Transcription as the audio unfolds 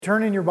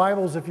Turn in your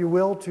Bibles, if you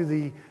will, to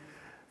the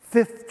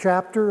 5th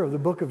chapter of the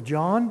book of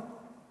John.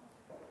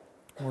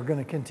 We're going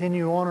to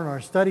continue on in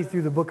our study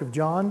through the book of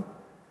John.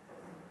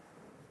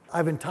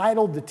 I've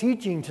entitled the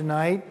teaching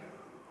tonight,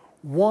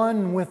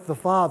 One with the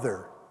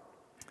Father.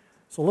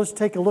 So let's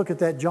take a look at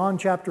that John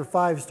chapter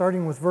 5,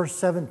 starting with verse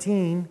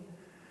 17.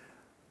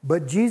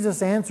 But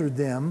Jesus answered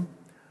them,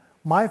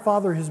 "My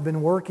Father has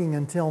been working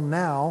until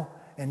now,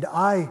 and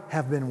I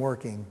have been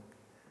working."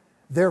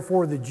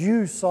 Therefore the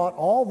Jews sought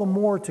all the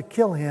more to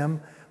kill him,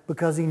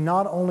 because he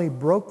not only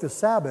broke the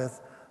Sabbath,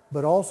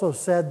 but also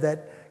said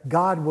that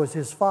God was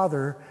his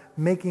Father,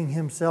 making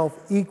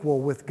himself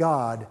equal with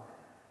God.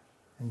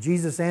 And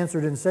Jesus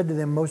answered and said to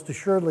them, "Most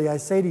assuredly I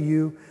say to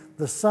you,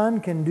 the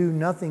Son can do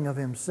nothing of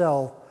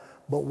himself,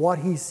 but what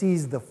he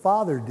sees the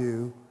Father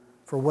do,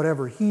 for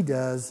whatever he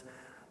does,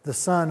 the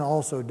Son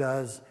also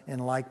does in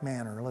like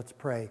manner." Let's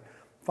pray.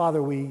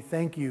 Father, we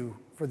thank you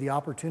for the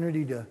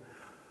opportunity to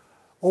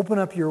open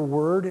up your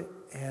word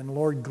and,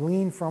 Lord,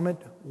 glean from it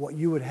what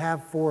you would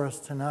have for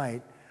us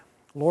tonight.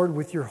 Lord,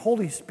 with your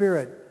Holy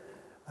Spirit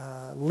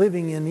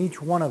living in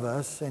each one of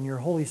us and your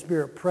Holy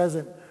Spirit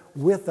present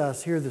with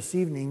us here this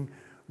evening,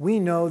 we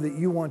know that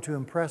you want to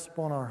impress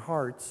upon our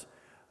hearts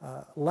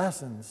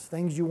lessons,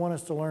 things you want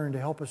us to learn to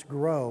help us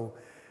grow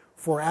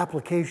for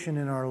application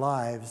in our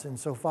lives. And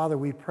so, Father,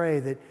 we pray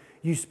that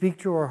you speak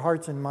to our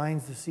hearts and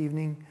minds this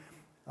evening,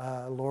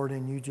 Lord,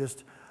 and you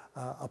just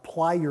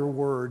apply your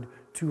word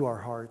to our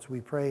hearts. We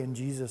pray in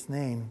Jesus'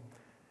 name.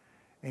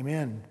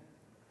 Amen.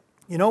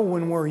 You know,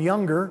 when we're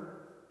younger,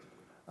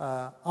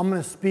 I'm going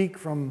to speak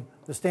from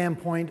the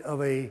standpoint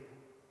of a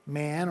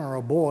man or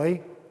a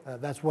boy.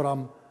 That's what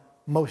I'm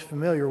most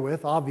familiar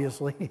with,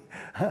 obviously.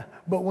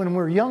 But when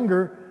we're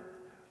younger,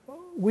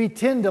 we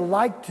tend to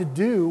like to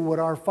do what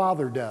our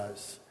father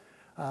does.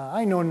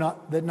 I know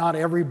that not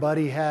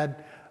everybody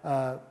had,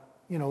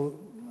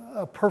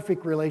 a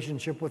perfect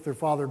relationship with their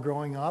father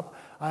growing up.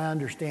 I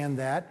understand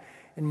that.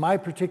 In my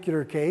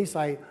particular case,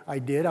 I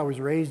did. I was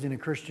raised in a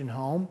Christian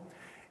home.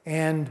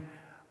 And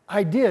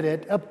I did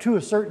it up to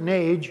a certain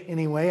age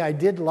anyway. I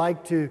did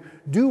like to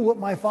do what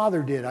my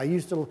father did. I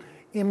used to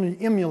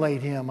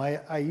emulate him.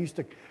 I used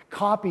to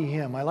copy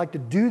him. I liked to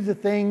do the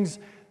things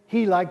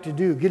he liked to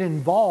do, get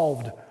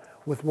involved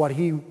with what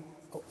he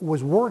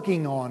was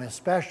working on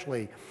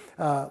especially.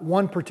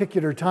 One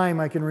particular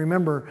time I can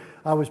remember,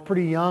 I was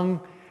pretty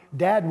young.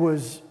 Dad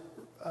was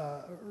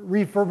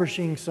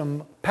refurbishing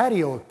some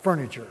patio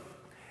furniture.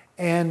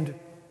 And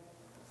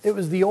it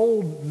was the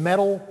old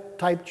metal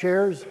type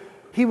chairs.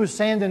 He was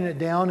sanding it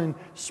down and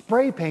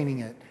spray painting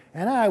it.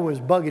 And I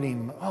was bugging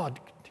him. "Oh,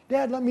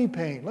 Dad, let me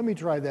paint. Let me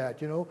try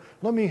that,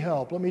 Let me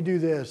help. Let me do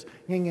this."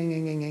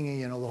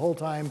 The whole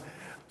time.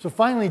 So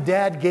finally,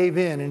 Dad gave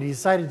in and he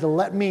decided to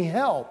let me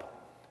help.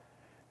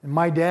 And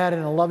my dad,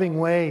 in a loving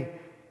way,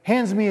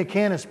 hands me a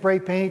can of spray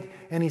paint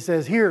and he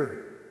says,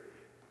 "Here,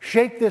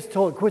 shake this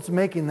till it quits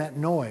making that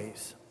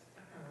noise."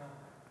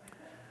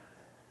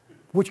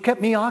 Which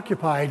kept me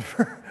occupied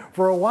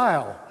for a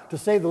while, to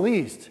say the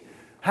least.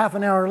 Half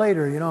an hour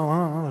later,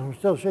 I'm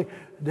still shaking.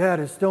 "Dad,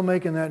 it's still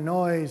making that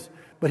noise."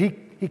 But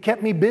he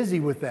kept me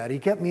busy with that. He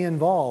kept me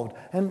involved.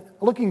 And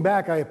looking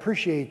back, I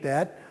appreciate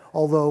that,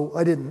 although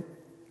I didn't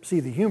see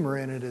the humor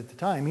in it at the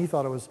time. He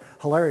thought it was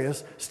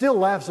hilarious. Still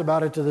laughs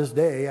about it to this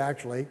day,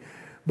 actually.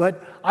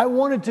 But I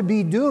wanted to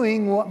be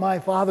doing what my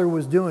father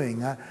was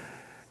doing.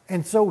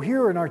 And so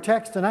here in our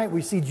text tonight,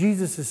 we see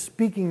Jesus is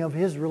speaking of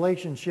his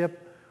relationship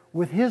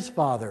with his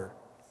Father.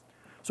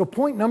 So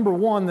point number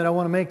one that I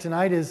want to make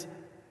tonight is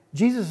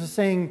Jesus is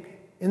saying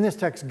in this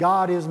text,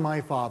 God is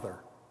my Father.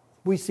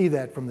 We see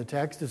that from the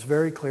text. It's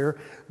very clear.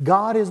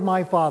 God is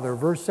my Father.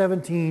 Verse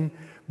 17,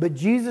 but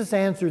Jesus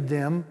answered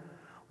them,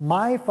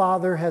 "My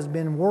Father has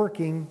been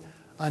working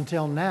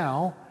until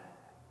now,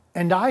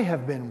 and I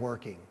have been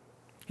working."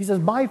 He says,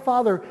 my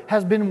Father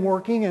has been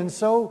working, and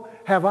so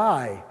have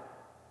I.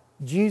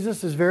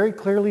 Jesus is very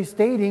clearly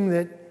stating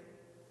that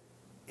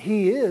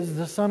he is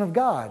the Son of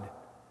God.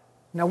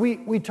 Now,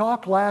 we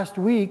talked last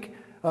week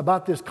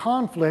about this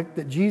conflict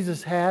that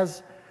Jesus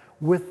has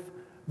with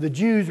the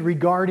Jews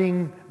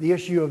regarding the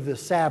issue of the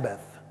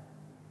Sabbath.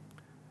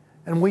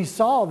 And we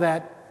saw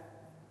that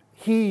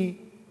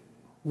he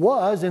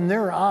was, in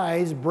their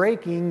eyes,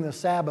 breaking the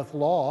Sabbath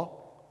law.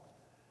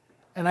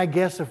 And I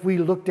guess if we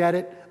looked at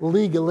it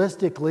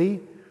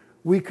legalistically,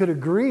 we could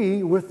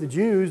agree with the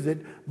Jews that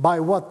by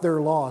what their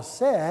law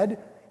said,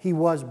 he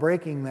was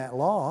breaking that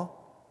law.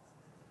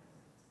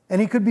 And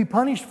he could be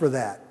punished for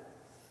that,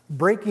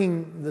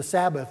 breaking the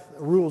Sabbath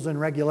rules and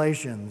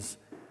regulations.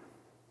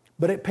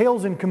 But it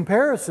pales in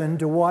comparison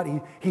to what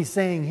he's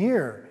saying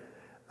here.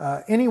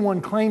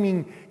 Anyone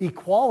claiming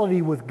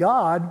equality with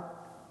God,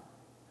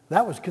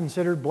 that was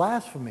considered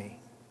blasphemy.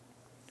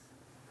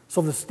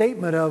 So the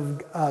statement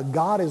of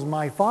God is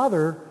my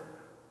Father,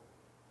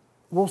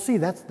 we'll see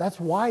that's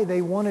why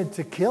they wanted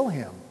to kill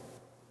him.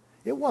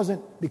 It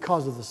wasn't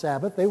because of the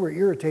Sabbath. They were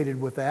irritated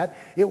with that.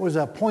 It was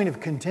a point of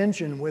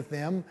contention with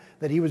them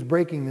that he was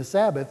breaking the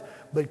Sabbath.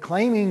 But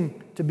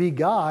claiming to be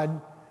God,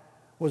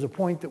 was a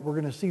point that we're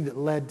going to see that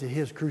led to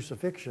his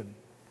crucifixion.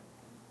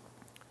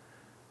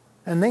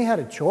 And they had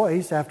a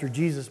choice after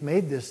Jesus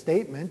made this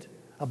statement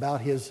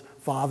about his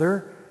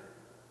Father.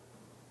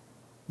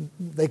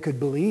 They could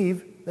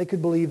believe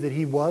that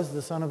he was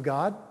the Son of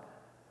God,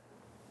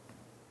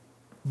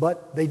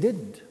 but they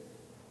didn't.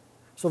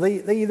 So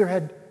they either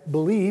had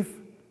belief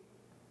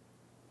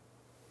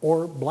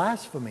or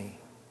blasphemy.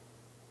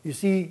 You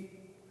see,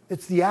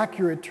 it's the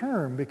accurate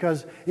term,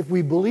 because if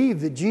we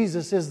believe that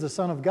Jesus is the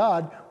Son of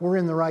God, we're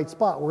in the right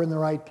spot, we're in the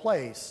right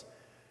place.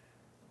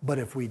 But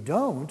if we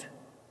don't,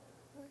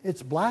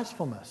 it's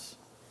blasphemous.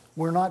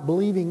 We're not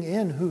believing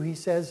in who he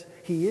says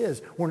he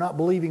is. We're not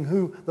believing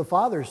who the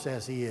Father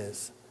says he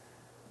is.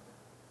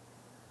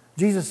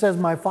 Jesus says,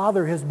 my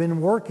Father has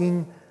been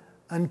working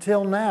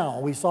until now.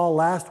 We saw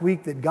last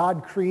week that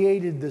God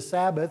created the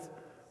Sabbath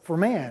for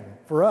man,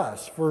 for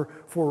us, for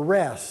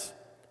rest.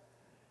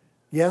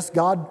 Yes,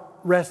 God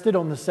rested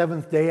on the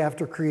seventh day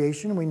after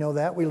creation. We know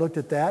that. We looked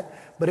at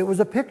that. But it was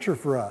a picture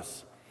for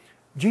us.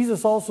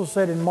 Jesus also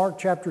said in Mark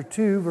chapter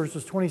 2,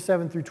 verses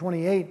 27 through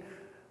 28,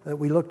 that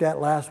we looked at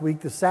last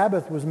week, the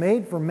Sabbath was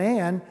made for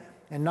man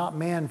and not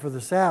man for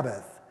the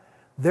Sabbath.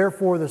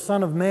 Therefore, the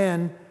Son of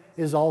Man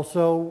is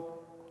also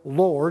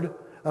Lord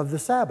of the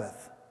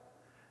Sabbath.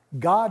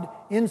 God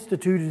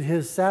instituted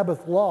his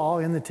Sabbath law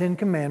in the Ten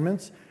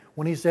Commandments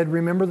when he said,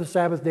 remember the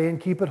Sabbath day and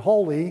keep it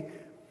holy.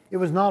 It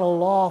was not a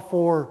law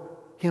for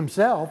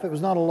himself. It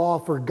was not a law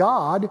for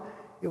God.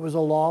 It was a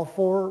law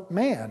for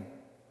man.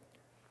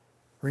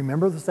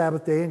 Remember the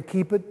Sabbath day and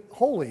keep it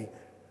holy.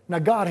 Now,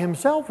 God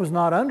himself was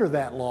not under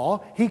that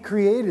law. He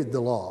created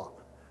the law.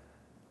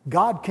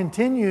 God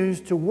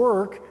continues to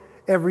work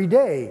every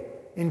day,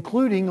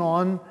 including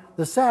on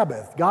the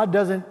Sabbath. God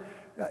doesn't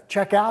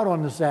check out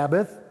on the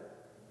Sabbath.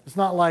 It's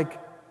not like,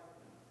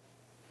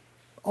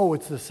 oh,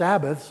 it's the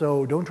Sabbath,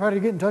 so don't try to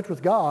get in touch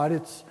with God.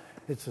 It's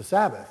the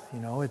Sabbath,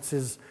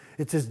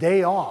 it's his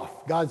day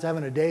off. God's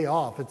having a day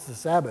off. It's the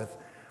Sabbath.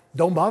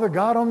 Don't bother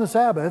God on the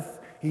Sabbath.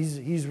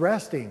 He's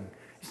resting.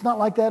 It's not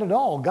like that at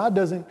all. God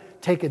doesn't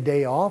take a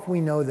day off.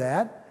 We know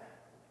that.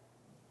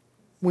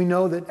 We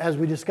know that, as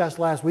we discussed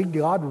last week,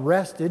 God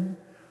rested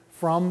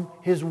from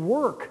his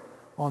work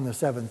on the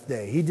seventh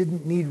day. He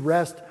didn't need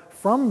rest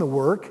from the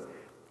work.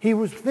 He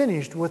was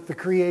finished with the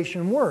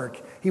creation work.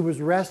 He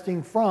was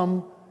resting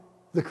from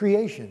the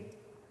creation.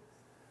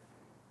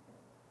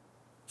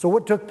 So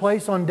what took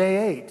place on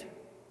day 8,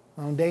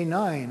 on day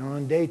 9, or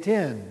on day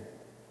 10?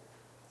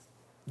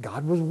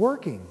 God was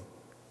working.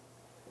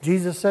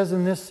 Jesus says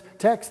in this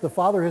text, the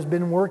Father has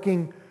been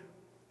working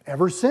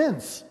ever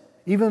since,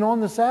 even on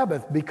the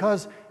Sabbath,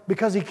 because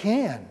he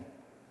can.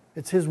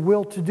 It's his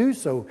will to do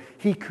so.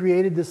 He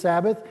created the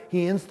Sabbath.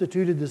 He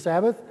instituted the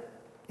Sabbath.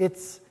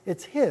 It's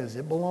his.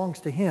 It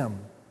belongs to him.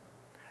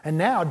 And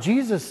now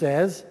Jesus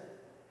says,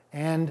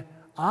 and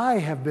I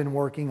have been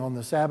working on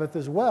the Sabbath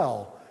as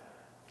well,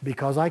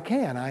 because I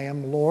can. I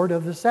am Lord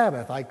of the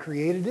Sabbath. I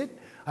created it.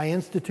 I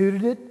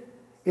instituted it.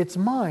 It's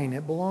mine.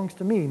 It belongs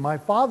to me. My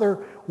Father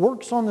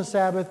works on the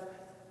Sabbath,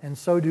 and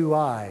so do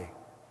I.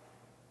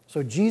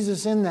 So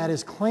Jesus in that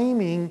is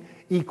claiming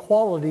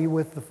equality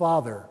with the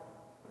Father.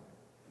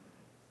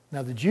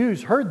 Now the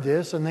Jews heard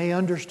this and they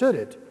understood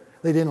it.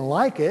 They didn't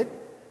like it,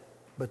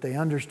 but they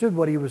understood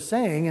what he was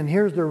saying. And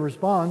here's their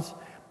response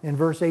in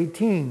verse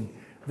 18.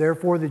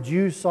 Therefore the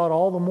Jews sought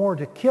all the more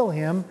to kill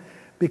him,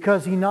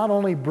 because he not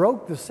only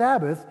broke the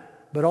Sabbath,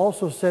 but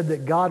also said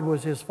that God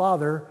was his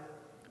Father,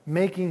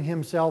 making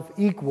himself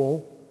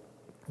equal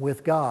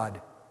with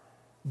God.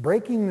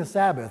 Breaking the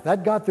Sabbath,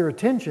 that got their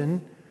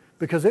attention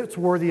because it's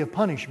worthy of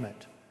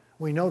punishment.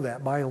 We know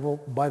that by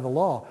the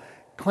law.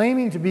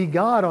 Claiming to be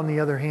God, on the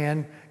other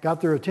hand,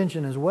 got their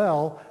attention as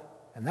well,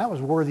 and that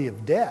was worthy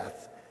of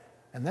death.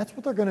 And that's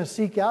what they're going to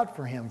seek out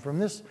for him. From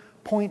this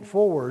point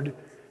forward,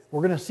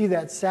 we're going to see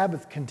that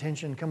Sabbath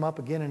contention come up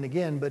again and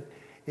again, but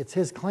it's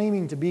his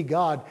claiming to be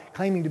God,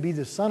 claiming to be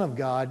the Son of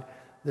God,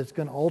 that's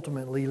going to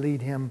ultimately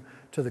lead him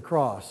to the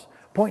cross.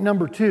 Point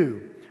number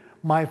 2,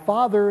 my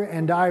Father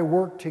and I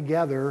work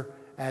together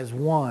as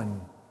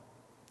one.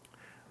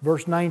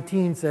 Verse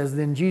 19 says,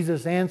 then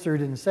Jesus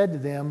answered and said to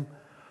them,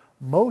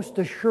 most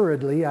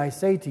assuredly I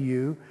say to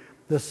you,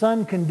 the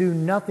Son can do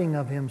nothing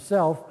of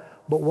himself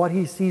but what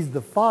he sees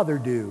the Father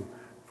do.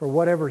 For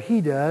whatever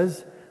he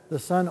does, the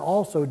Son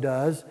also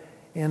does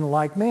in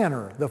like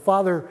manner. The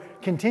Father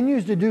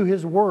continues to do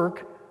his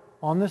work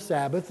on the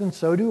Sabbath, and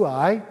so do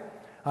I.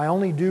 I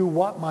only do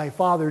what my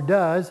Father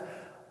does.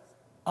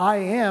 I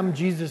am,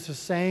 Jesus is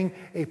saying,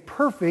 a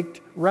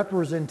perfect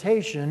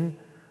representation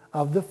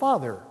of the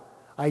Father.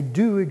 I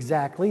do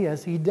exactly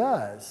as he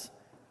does.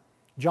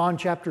 John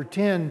chapter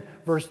 10,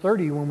 verse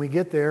 30, when we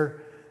get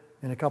there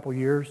in a couple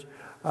years,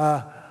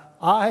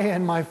 I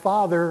and my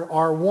Father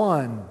are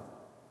one.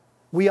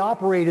 We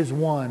operate as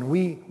one.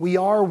 We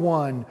are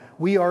one.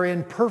 We are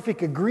in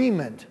perfect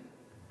agreement.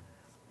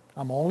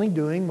 I'm only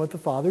doing what the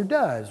Father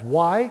does.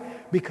 Why?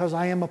 Because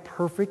I am a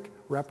perfect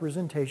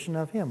representation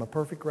of him, a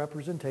perfect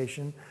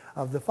representation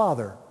of the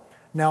Father.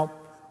 Now,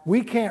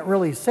 we can't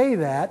really say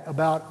that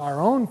about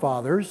our own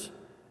fathers,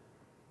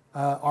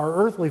 our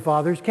earthly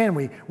fathers, can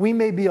we? We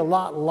may be a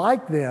lot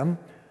like them,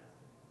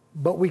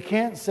 but we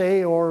can't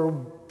say,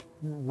 or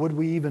would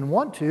we even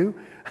want to,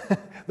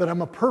 that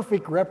I'm a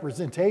perfect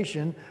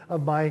representation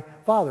of my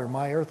father,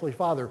 my earthly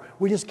father.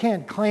 We just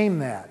can't claim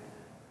that.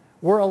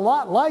 We're a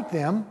lot like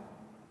them.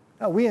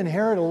 We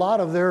inherit a lot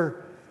of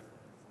their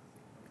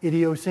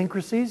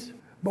idiosyncrasies,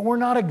 but we're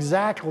not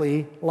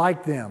exactly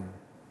like them.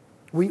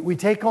 We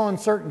take on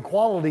certain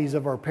qualities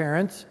of our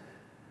parents.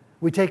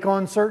 We take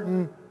on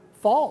certain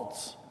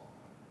faults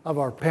of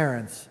our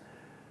parents.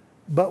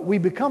 But we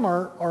become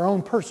our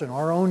own person,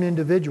 our own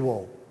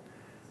individual.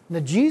 Now,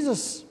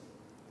 Jesus,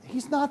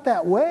 He's not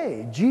that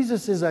way.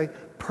 Jesus is a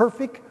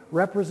perfect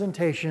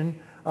representation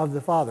of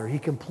the Father. He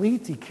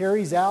completes, He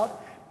carries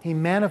out, He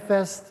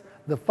manifests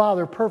the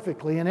Father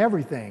perfectly in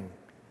everything.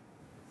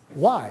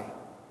 Why?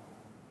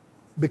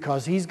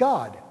 Because He's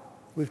God.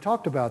 We've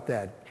talked about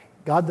that.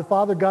 God the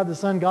Father, God the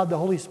Son, God the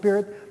Holy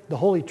Spirit, the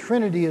Holy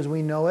Trinity as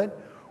we know it,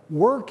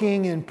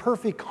 working in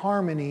perfect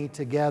harmony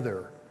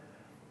together.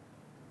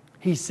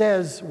 He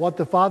says, what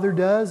the Father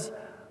does,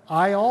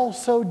 I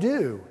also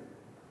do.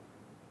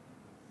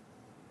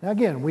 Now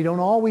again, we don't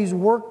always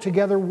work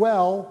together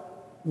well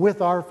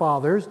with our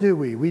fathers, do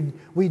we?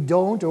 We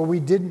don't, or we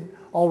didn't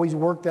always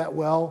work that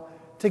well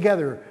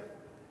together.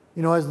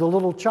 You know, as the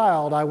little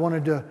child, I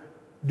wanted to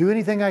do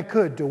anything I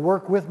could to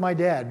work with my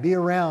dad, be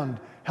around,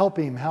 help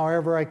him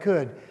however I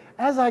could.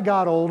 As I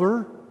got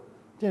older,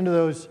 into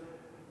those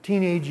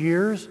teenage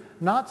years,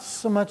 not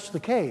so much the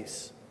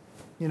case.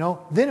 You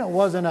know, then it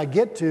wasn't I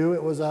get to,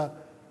 it was a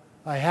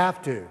I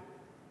have to.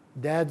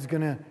 Dad's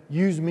going to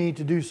use me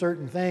to do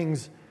certain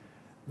things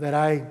that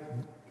I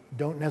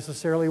don't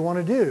necessarily want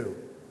to do.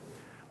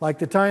 Like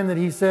the time that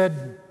he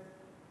said,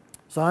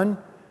 son,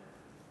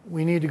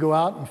 we need to go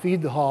out and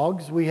feed the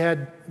hogs. We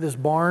had this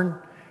barn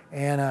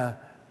and a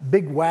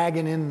big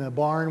wagon in the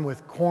barn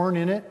with corn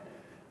in it.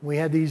 We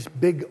had these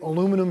big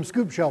aluminum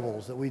scoop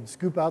shovels that we'd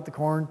scoop out the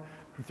corn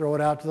and throw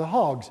it out to the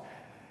hogs.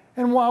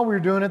 And while we were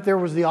doing it, there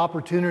was the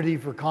opportunity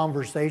for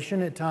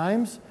conversation at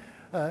times.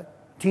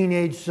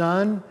 Teenage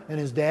son and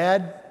his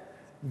dad,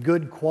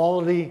 good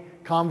quality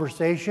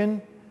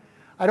conversation.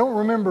 I don't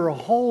remember a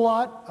whole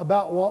lot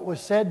about what was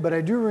said, but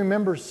I do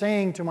remember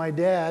saying to my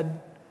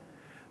dad,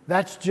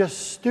 that's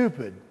just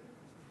stupid.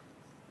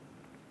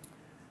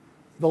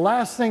 The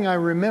last thing I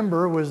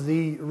remember was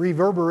the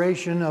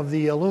reverberation of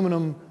the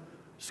aluminum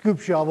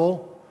scoop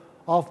shovel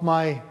off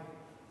my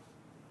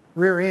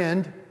rear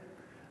end,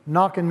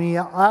 knocking me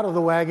out of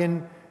the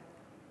wagon,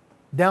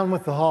 down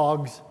with the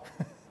hogs.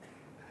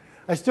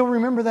 I still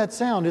remember that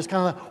sound, just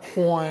kind of like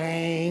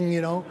whang,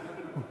 you know.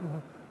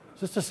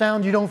 It's just a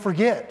sound you don't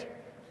forget.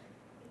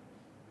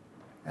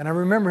 And I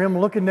remember him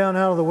looking down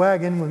out of the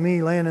wagon with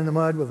me laying in the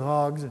mud with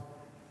hogs.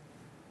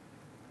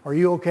 Are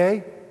you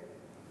okay?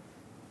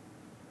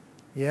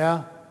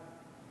 Yeah.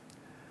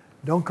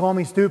 Don't call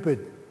me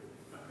stupid.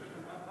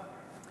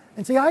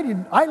 And see,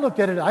 I looked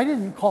at it, I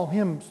didn't call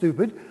him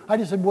stupid. I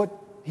just said what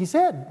he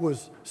said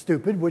was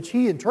stupid, which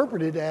he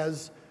interpreted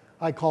as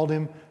I called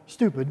him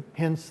stupid,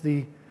 hence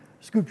the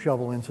scoop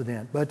shovel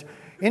incident. But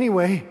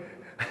anyway,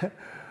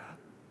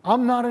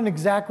 I'm not an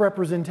exact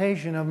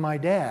representation of my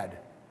dad.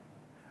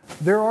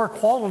 There are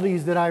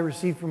qualities that I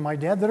received from my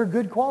dad that are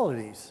good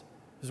qualities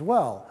as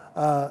well.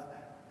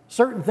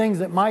 Certain things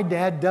that my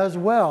dad does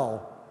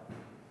well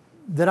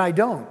that I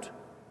don't.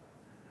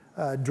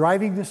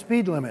 Driving the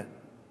speed limit.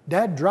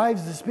 Dad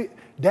drives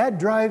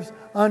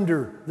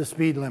under the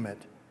speed limit.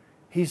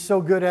 He's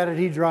so good at it,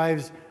 he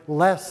drives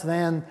less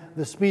than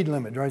the speed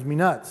limit. Drives me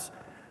nuts.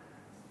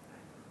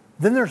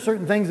 Then there are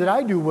certain things that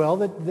I do well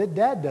that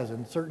Dad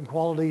doesn't. Certain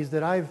qualities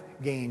that I've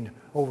gained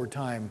over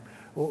time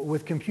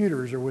with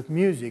computers or with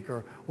music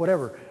or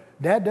whatever.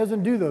 Dad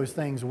doesn't do those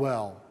things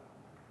well.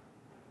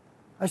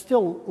 I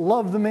still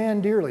love the man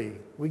dearly.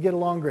 We get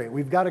along great.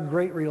 We've got a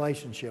great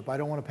relationship. I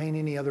don't want to paint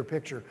any other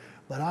picture,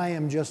 but I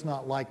am just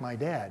not like my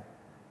dad.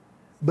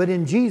 But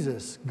in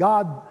Jesus,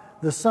 God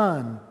the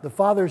Son, the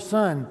Father's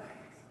Son,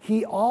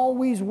 He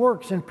always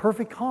works in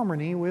perfect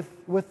harmony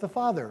with the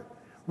Father.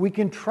 We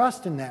can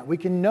trust in that. We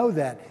can know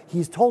that.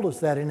 He's told us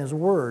that in His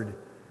Word.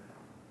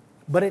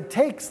 But it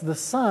takes the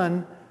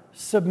Son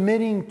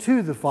submitting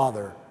to the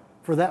Father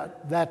for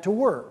that to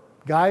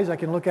work. Guys, I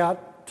can look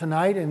out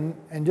tonight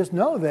and just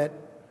know that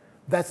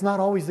that's not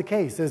always the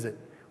case, is it?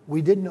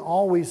 We didn't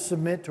always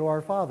submit to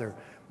our Father.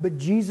 But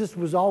Jesus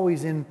was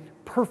always in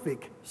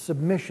perfect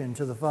submission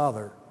to the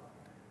Father.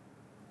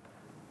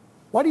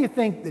 Why do you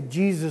think that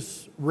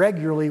Jesus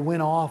regularly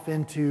went off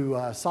into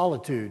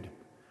solitude?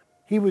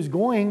 He was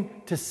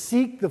going to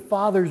seek the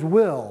Father's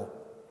will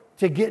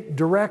to get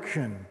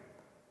direction.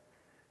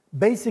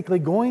 Basically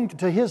going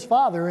to His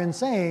Father and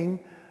saying,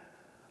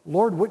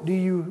 Lord, what do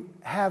you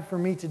have for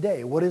me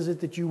today? What is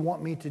it that you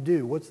want me to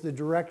do? What's the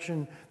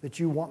direction that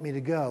you want me to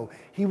go?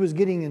 He was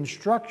getting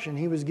instruction.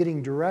 He was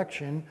getting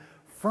direction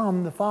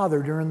from the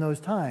Father during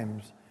those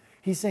times.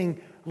 He's saying,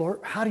 Lord,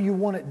 how do you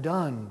want it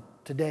done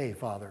today,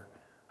 Father?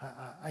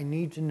 I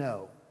need to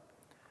know.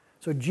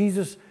 So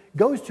Jesus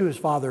goes to his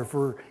Father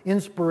for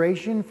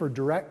inspiration, for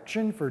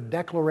direction, for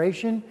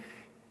declaration,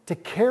 to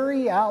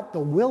carry out the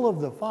will of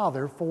the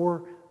Father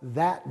for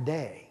that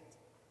day.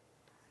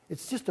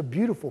 It's just a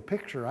beautiful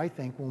picture, I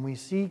think, when we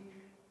see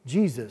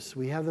Jesus.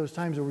 We have those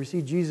times where we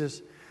see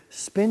Jesus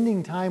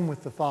spending time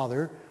with the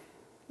Father.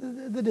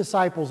 The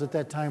disciples at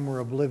that time were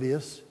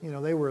oblivious.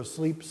 They were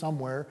asleep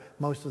somewhere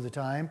most of the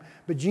time.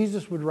 But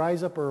Jesus would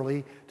rise up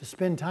early to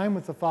spend time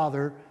with the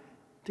Father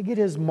to get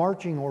his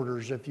marching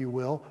orders, if you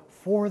will,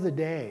 for the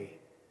day.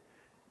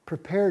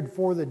 Prepared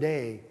for the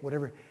day,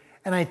 whatever.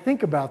 And I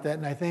think about that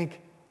and I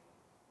think,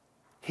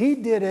 he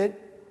did it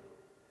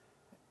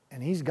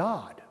and he's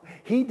God.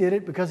 He did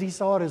it because he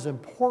saw it as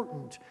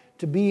important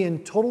to be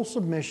in total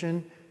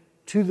submission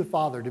to the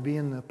Father, to be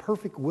in the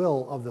perfect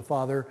will of the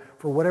Father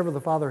for whatever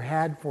the Father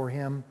had for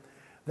him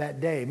that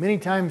day. Many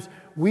times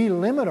we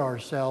limit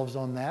ourselves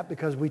on that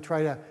because we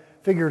try to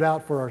figure it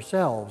out for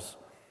ourselves.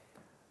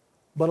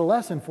 But a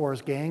lesson for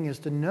us, gang, is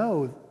to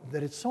know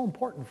that it's so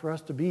important for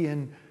us to be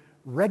in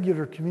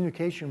regular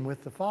communication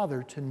with the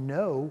Father to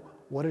know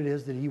what it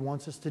is that he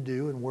wants us to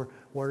do and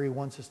where he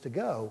wants us to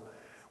go.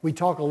 We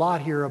talk a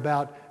lot here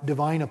about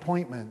divine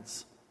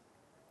appointments.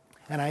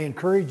 And I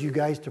encourage you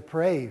guys to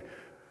pray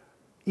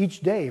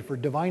each day for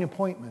divine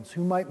appointments.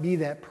 Who might be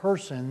that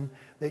person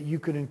that you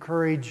could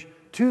encourage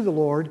to the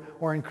Lord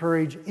or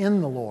encourage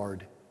in the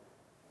Lord?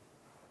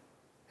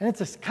 And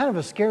it's kind of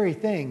a scary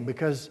thing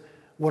because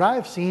what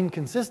I've seen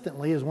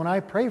consistently is when I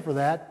pray for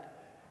that,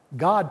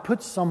 God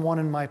puts someone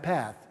in my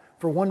path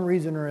for one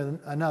reason or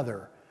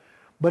another.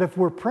 But if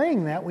we're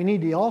praying that, we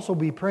need to also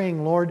be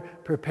praying, Lord,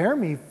 prepare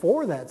me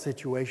for that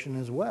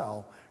situation as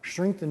well.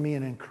 Strengthen me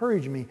and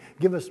encourage me.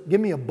 Give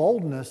me a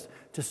boldness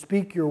to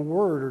speak your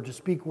word or to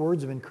speak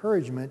words of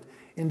encouragement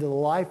into the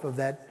life of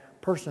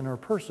that person or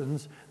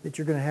persons that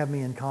you're going to have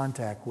me in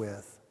contact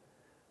with.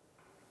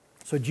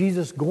 So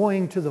Jesus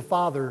going to the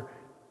Father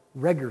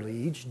regularly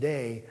each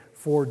day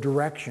for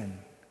direction,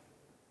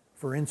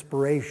 for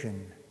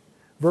inspiration.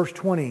 Verse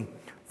 20,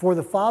 for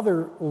the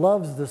Father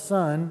loves the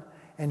Son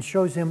and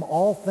shows him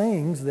all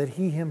things that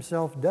he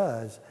himself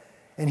does,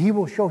 and he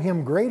will show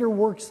him greater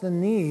works than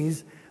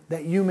these,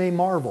 that you may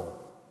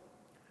marvel.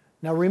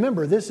 Now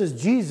remember, this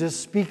is Jesus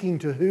speaking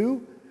to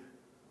who?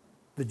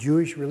 The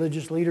Jewish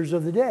religious leaders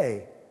of the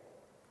day.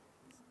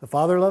 The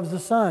Father loves the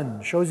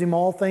Son, shows him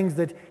all things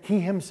that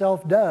he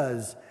himself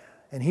does,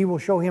 and he will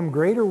show him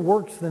greater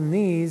works than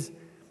these,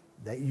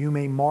 that you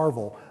may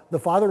marvel. The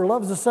Father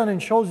loves the Son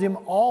and shows him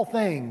all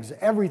things,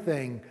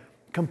 everything,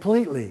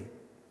 completely.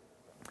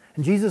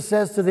 And Jesus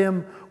says to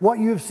them, what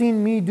you have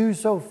seen me do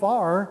so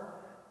far,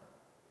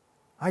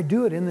 I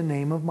do it in the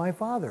name of my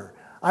Father.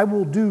 I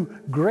will do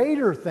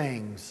greater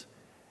things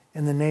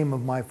in the name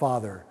of my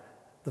Father.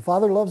 The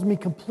Father loves me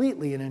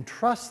completely and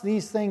entrusts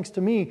these things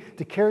to me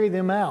to carry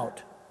them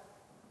out.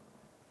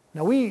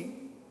 Now we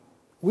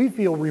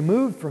feel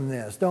removed from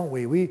this, don't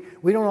we?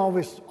 We don't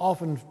always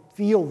often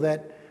feel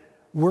that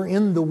we're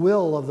in the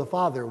will of the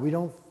Father. We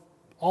don't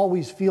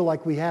always feel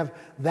like we have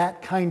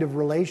that kind of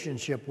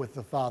relationship with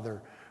the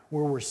Father,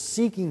 where we're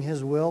seeking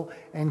his will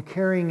and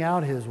carrying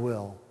out his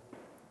will.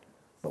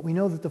 But we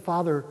know that the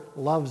Father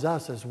loves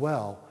us as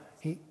well.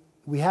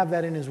 We have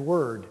that in his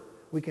word.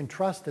 We can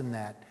trust in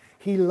that.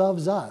 He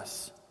loves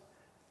us.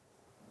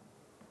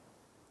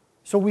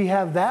 So we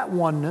have that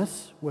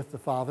oneness with the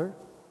Father.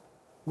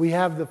 We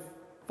have the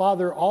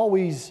Father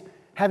always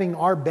having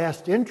our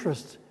best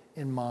interests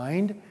in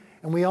mind.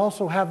 And we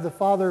also have the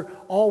Father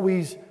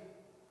always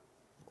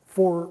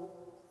for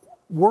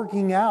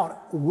working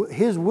out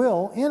his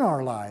will in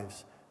our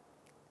lives.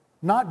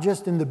 Not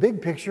just in the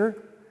big picture,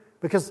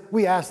 because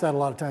we ask that a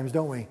lot of times,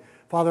 don't we?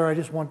 Father, I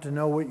just want to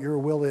know what your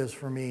will is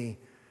for me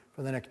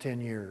for the next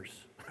 10 years.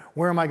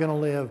 Where am I going to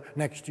live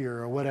next year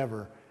or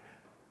whatever?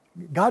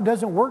 God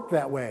doesn't work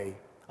that way.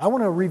 I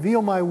want to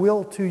reveal my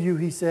will to you,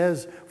 he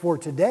says, for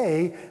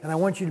today, and I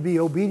want you to be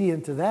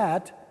obedient to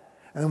that,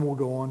 and then we'll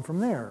go on from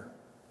there.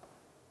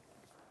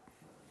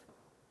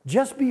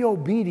 Just be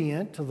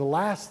obedient to the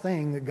last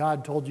thing that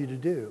God told you to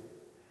do.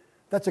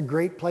 That's a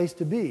great place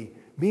to be.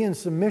 Be in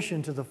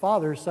submission to the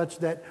Father such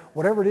that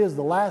whatever it is,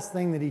 the last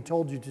thing that he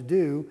told you to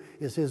do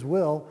is his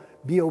will.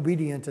 Be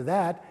obedient to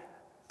that,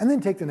 and then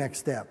take the next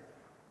step.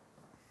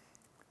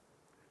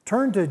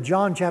 Turn to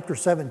John chapter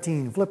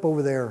 17. Flip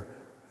over there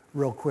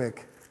real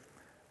quick.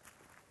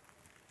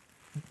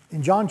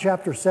 In John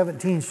chapter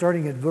 17,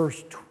 starting in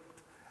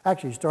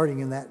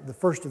the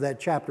first of that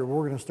chapter,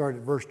 we're going to start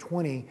at verse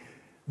 20.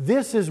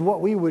 This is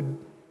what we would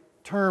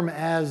term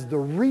as the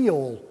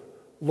real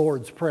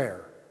Lord's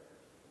Prayer.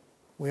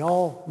 We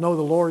all know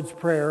the Lord's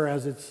Prayer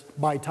as it's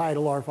by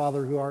title, Our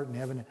Father who art in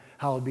heaven,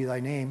 hallowed be thy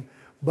name.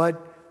 But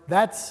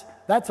that's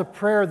a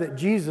prayer that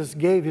Jesus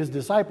gave his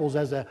disciples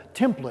as a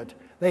template.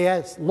 They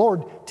asked,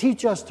 Lord,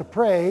 teach us to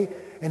pray.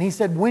 And he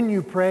said, when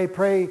you pray,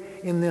 pray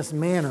in this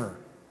manner.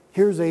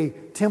 Here's a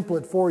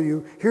template for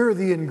you. Here are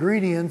the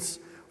ingredients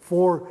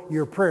for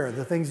your prayer,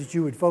 the things that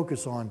you would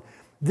focus on.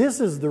 This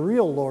is the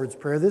real Lord's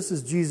Prayer. This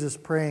is Jesus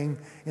praying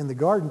in the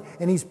garden.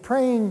 And he's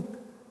praying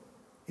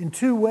in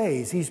two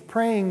ways. He's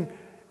praying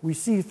we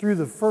see through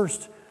the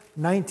first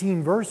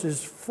 19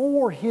 verses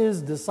for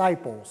his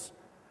disciples,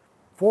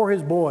 for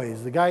his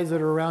boys, the guys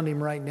that are around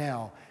him right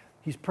now.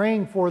 He's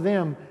praying for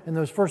them in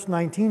those first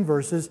 19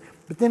 verses,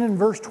 but then in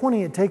verse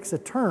 20 it takes a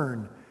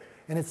turn,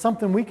 and it's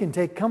something we can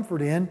take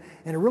comfort in,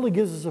 and it really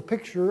gives us a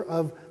picture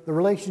of the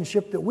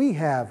relationship that we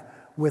have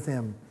with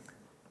him.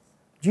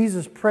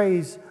 Jesus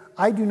prays,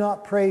 I do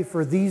not pray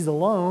for these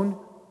alone,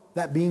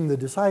 that being the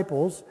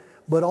disciples,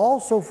 but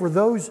also for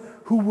those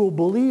who will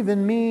believe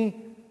in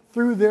me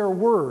through their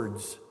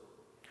words.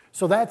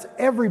 So that's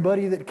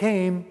everybody that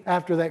came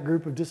after that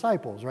group of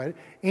disciples, right?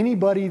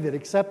 Anybody that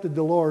accepted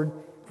the Lord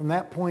from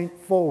that point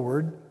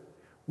forward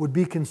would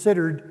be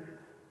considered,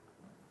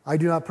 I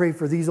do not pray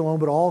for these alone,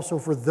 but also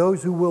for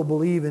those who will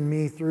believe in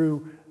me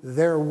through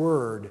their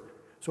word.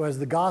 So as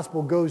the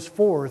gospel goes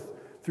forth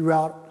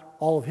throughout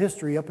all of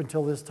history up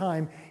until this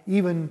time,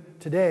 even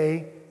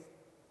today,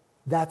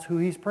 that's who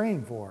he's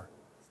praying for.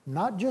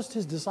 Not just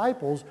his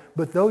disciples,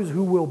 but those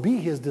who will be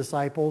his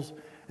disciples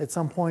at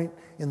some point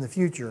in the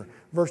future.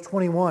 Verse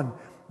 21,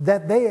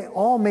 that they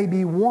all may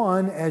be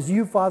one as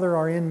you, Father,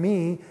 are in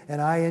me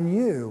and I in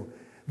you,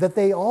 that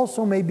they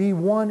also may be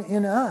one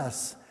in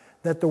us,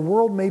 that the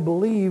world may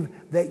believe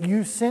that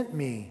you sent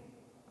me.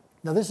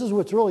 Now this is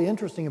what's really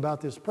interesting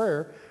about this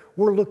prayer.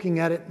 We're looking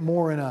at it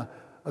more in a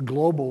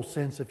global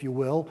sense, if you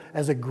will,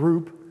 as a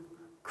group,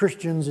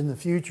 Christians in the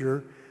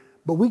future,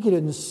 but we could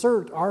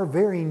insert our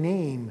very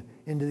name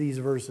into these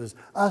verses,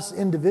 us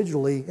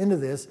individually into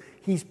this.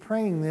 He's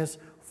praying this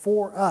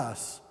for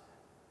us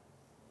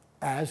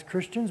as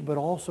Christians, but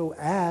also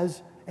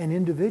as an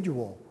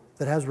individual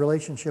that has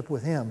relationship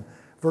with him.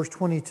 Verse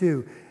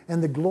 22,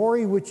 and the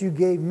glory which you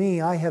gave me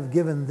I have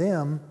given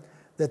them,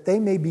 that they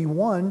may be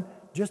one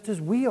just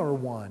as we are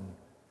one.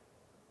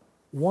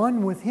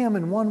 One with him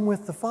and one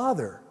with the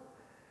Father.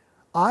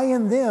 I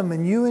in them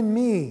and you in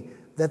me,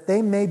 that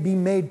they may be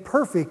made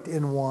perfect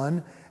in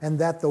one, and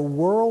that the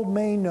world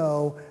may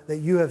know that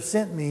you have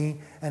sent me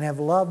and have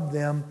loved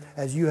them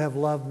as you have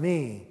loved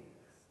me.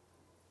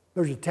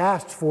 There's a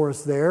task for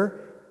us there.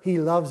 He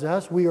loves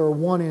us. We are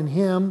one in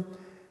him,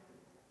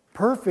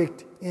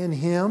 perfect in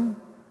him,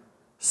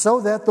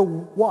 so that the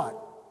what?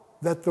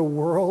 That the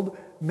world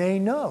may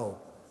know.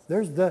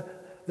 There's the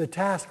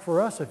task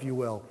for us, if you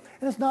will.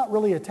 And it's not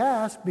really a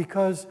task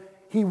because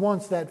he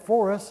wants that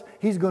for us.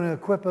 He's going to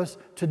equip us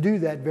to do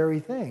that very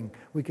thing.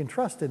 We can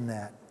trust in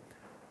that.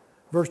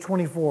 Verse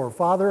 24,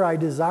 Father, I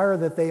desire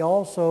that they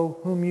also,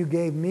 whom you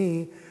gave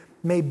me,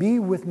 may be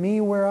with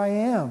me where I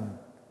am,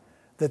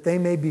 that they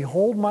may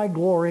behold my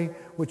glory,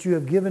 which you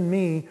have given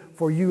me,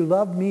 for you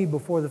loved me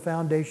before the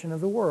foundation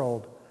of the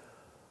world.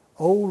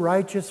 O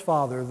righteous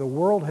Father, the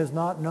world has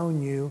not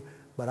known you,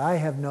 but I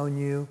have known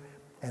you,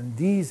 and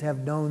these have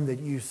known that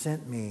you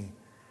sent me.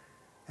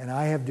 And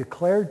I have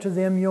declared to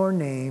them your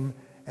name,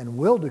 and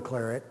will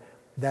declare it,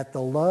 that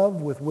the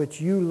love with which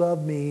you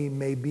love me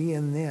may be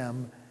in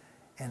them,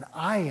 and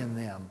I in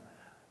them.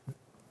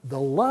 The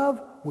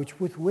love with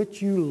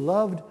which you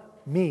loved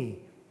me.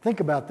 Think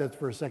about that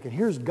for a second.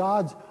 Here's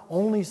God's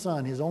only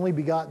Son, his only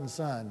begotten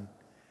Son.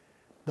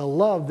 The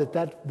love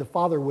that the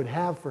Father would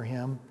have for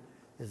him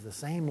is the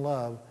same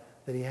love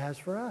that he has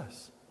for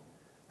us.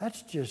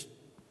 That's just,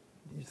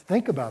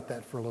 think about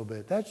that for a little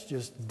bit. That's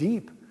just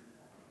deep.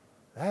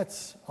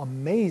 That's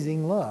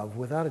amazing love,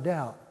 without a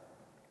doubt.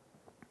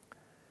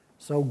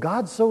 So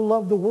God so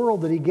loved the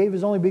world that he gave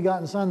his only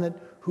begotten Son, that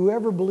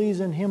whoever believes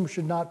in him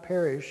should not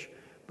perish,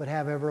 but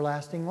have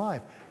everlasting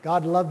life.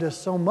 God loved us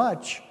so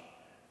much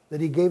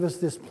that he gave us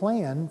this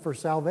plan for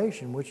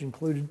salvation, which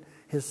included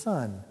his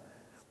Son.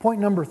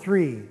 Point number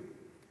 3,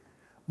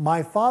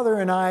 my Father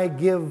and I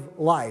give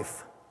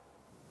life.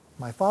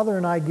 My Father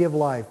and I give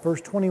life.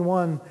 Verse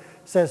 21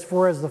 says,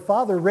 for as the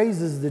Father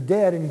raises the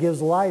dead and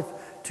gives life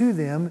to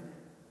them,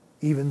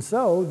 even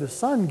so the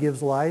Son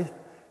gives life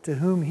to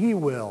whom he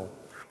will.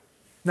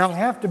 Now I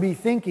have to be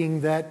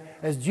thinking that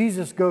as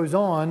Jesus goes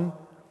on,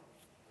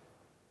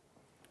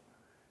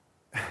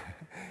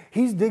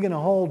 he's digging a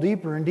hole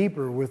deeper and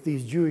deeper with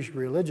these Jewish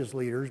religious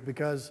leaders,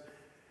 because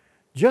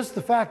just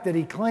the fact that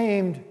he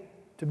claimed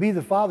to be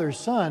the Father's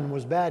Son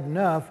was bad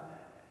enough,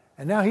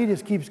 and now he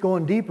just keeps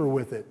going deeper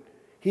with it.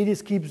 He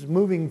just keeps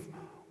moving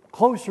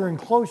closer and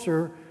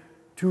closer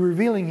to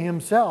revealing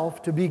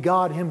himself to be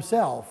God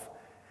himself.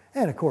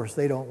 And of course,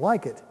 they don't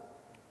like it.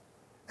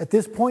 At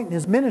this point in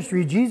his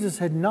ministry, Jesus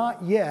had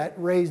not yet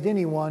raised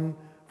anyone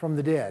from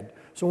the dead.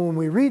 So when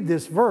we read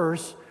this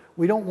verse,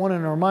 we don't want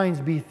in our minds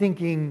be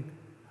thinking,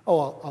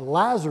 oh, a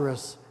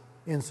Lazarus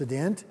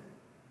incident.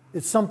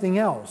 It's something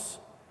else.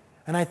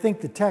 And I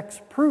think the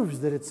text proves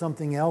that it's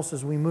something else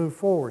as we move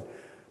forward.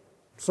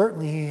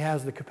 Certainly he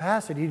has the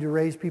capacity to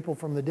raise people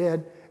from the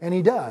dead, and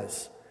he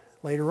does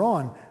later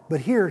on.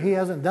 But here he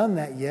hasn't done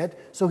that yet,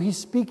 so he's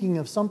speaking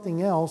of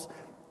something else.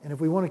 And if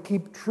we want to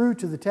keep true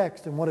to the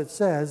text and what it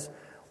says,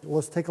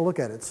 let's take a look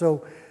at it.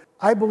 So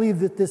I believe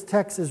that this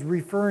text is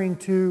referring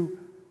to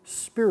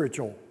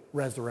spiritual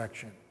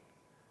resurrection.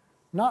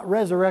 Not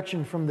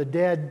resurrection from the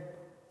dead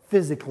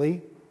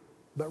physically,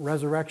 but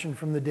resurrection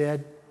from the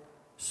dead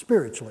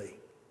spiritually.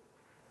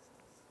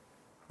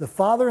 The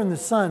Father and the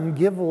Son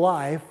give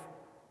life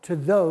to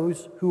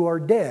those who are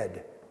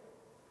dead.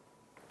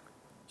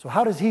 So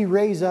how does He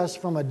raise us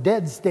from a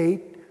dead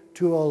state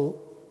to a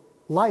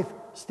life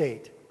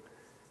state?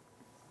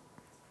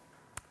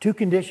 Two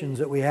conditions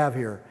that we have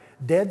here.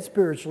 Dead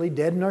spiritually,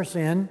 dead in our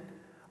sin.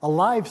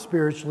 Alive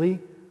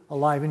spiritually,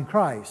 alive in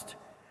Christ.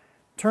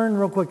 Turn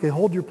real quickly,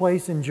 hold your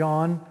place in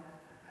John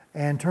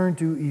and turn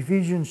to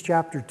Ephesians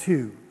chapter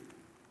 2.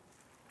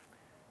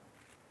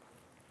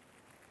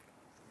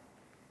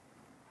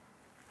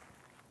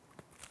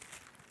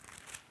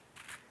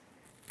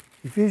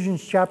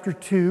 Ephesians chapter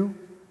 2,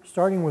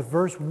 starting with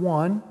verse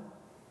 1.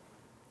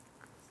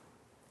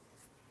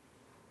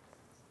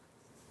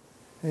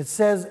 It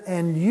says,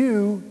 "And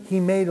you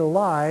He made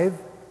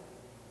alive,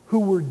 who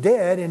were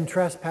dead in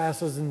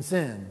trespasses and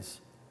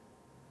sins."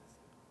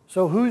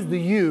 So who's the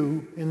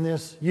you in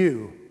this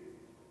you?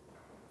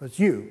 It's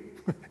you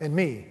and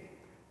me.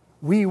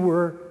 We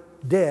were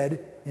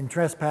dead in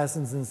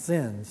trespasses and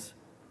sins,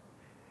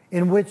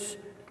 in which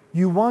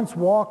you once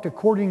walked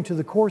according to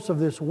the course of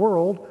this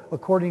world,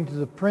 according to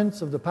the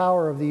prince of the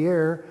power of the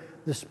air,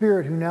 the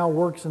spirit who now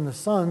works in the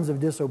sons of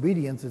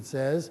disobedience, it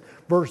says.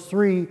 Verse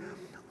 3,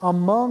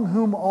 "Among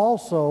whom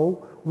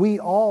also we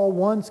all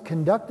once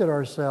conducted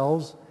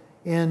ourselves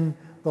in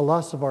the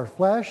lusts of our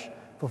flesh,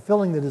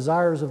 fulfilling the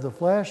desires of the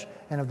flesh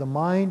and of the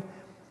mind,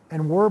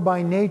 and were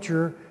by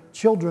nature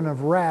children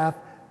of wrath,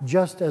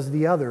 just as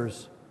the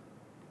others."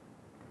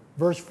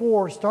 Verse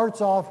 4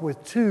 starts off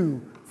with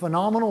two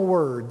phenomenal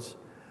words,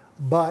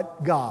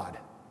 "but God."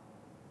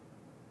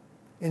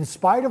 In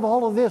spite of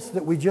all of this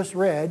that we just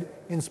read,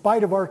 in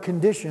spite of our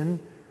condition,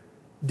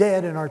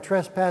 dead in our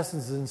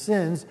trespasses and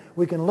sins,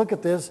 we can look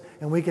at this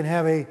and we can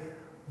have a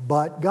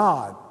 "but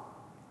God,"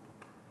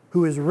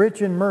 who is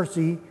rich in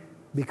mercy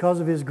because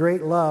of His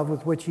great love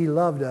with which He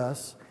loved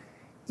us,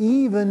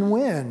 even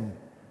when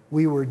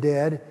we were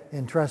dead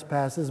in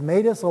trespasses,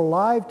 made us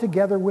alive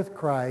together with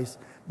Christ.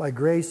 By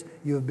grace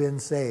you have been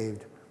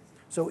saved.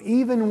 So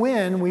even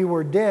when we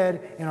were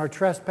dead in our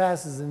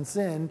trespasses and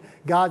sin,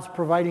 God's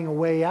providing a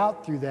way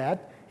out through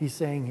that, He's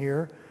saying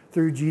here,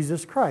 through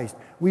Jesus Christ.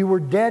 We were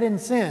dead in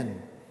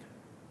sin.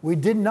 We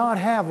did not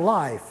have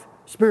life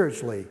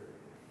spiritually.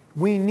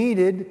 We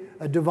needed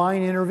a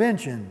divine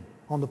intervention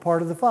on the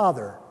part of the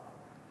Father.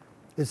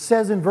 It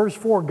says in verse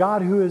 4,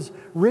 God who is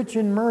rich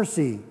in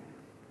mercy,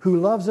 who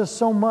loves us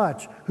so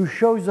much, who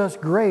shows us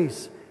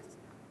grace.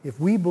 If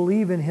we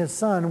believe in His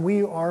Son,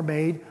 we are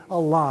made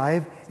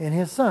alive in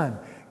His Son.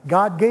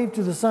 God gave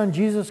to the Son,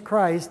 Jesus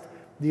Christ,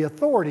 the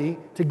authority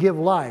to give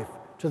life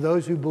to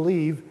those who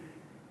believe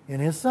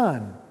in His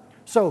Son.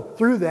 So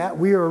through that,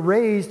 we are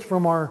raised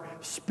from our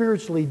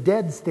spiritually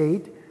dead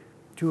state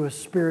to a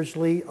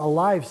spiritually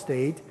alive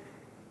state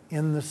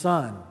in the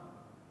Son.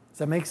 Does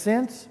that make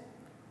sense?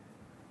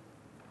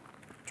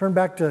 Turn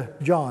back to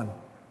John.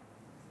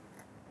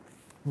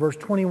 Verse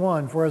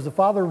 21, "For as the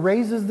Father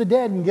raises the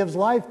dead and gives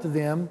life to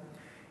them,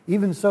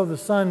 even so the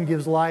Son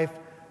gives life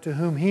to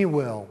whom He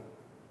will."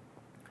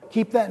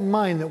 Keep that in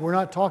mind, that we're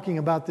not talking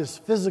about this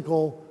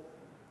physical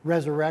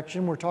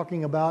resurrection. We're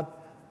talking about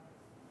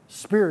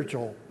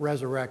spiritual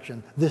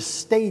resurrection. This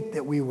state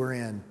that we were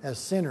in as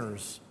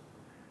sinners,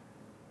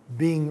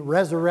 being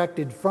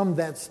resurrected from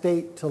that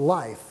state to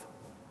life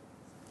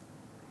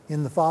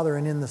in the Father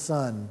and in the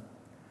Son.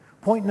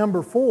 Point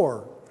number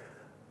 4,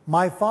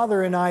 my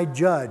Father and I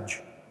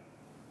judge.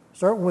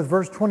 Starting with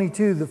verse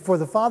 22, "For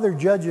the Father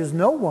judges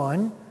no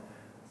one,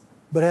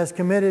 but has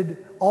committed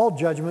all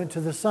judgment to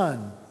the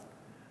Son."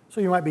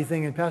 So you might be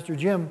thinking, Pastor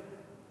Jim,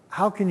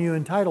 how can you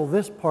entitle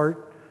this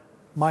part,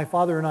 "My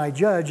Father and I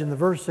judge," and the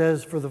verse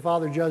says, "For the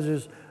Father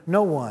judges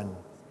no one"?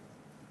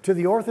 To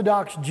the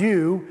Orthodox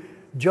Jew,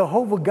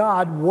 Jehovah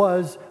God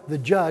was the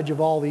judge of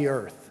all the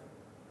earth.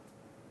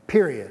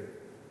 Period.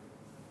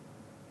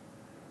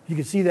 You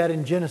can see that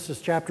in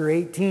Genesis chapter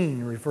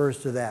 18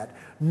 refers to that.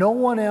 No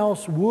one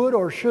else would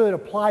or should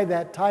apply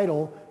that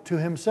title to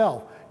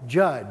himself,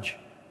 judge.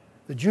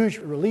 The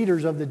Jewish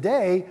leaders of the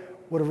day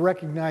would have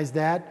recognized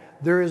that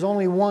there is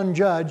only one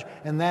judge,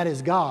 and that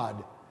is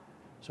God.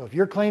 So if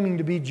you're claiming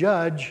to be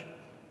judge,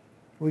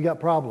 we got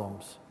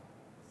problems.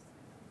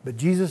 But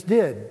Jesus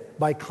did.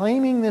 By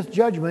claiming this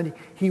judgment,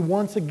 He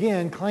once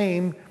again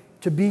claimed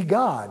to be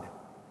God.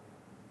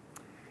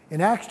 In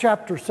Acts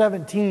chapter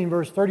 17,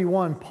 verse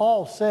 31,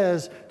 Paul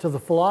says to the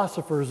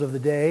philosophers of the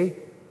day,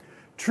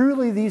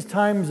 "Truly these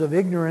times of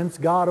ignorance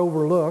God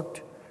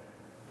overlooked."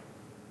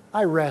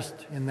 I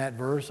rest in that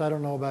verse. I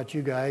don't know about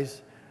you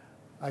guys.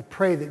 I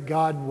pray that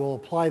God will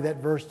apply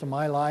that verse to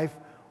my life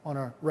on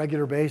a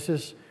regular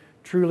basis.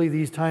 Truly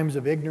these times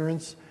of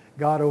ignorance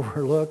God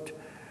overlooked.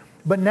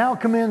 "But now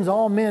commends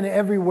all men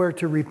everywhere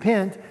to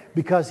repent,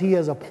 because He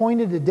has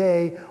appointed a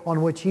day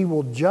on which He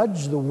will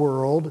judge the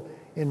world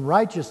in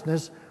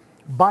righteousness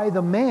by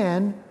the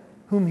man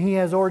whom He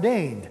has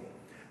ordained."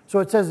 So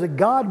it says that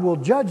God will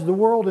judge the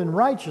world in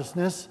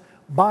righteousness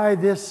by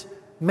this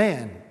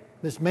man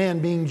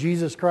being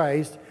Jesus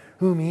Christ,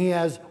 whom He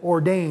has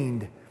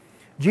ordained.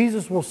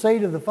 Jesus will say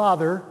to the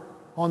Father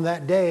on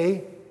that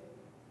day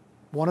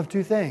one of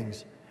two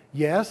things.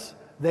 Yes,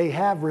 they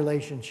have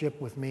relationship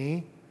with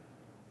me,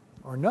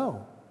 or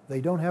no,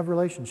 they don't have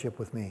relationship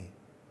with me.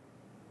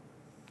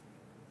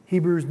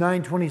 Hebrews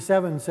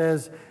 9:27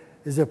 says,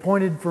 "Is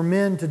appointed for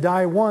men to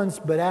die once,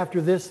 but after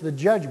this the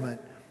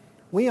judgment."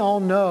 We all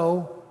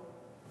know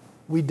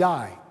we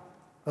die.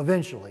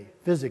 Eventually,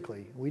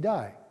 physically, we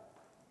die.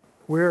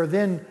 We're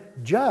then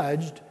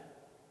judged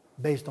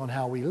based on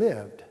how we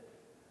lived.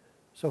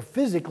 So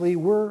physically,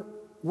 we're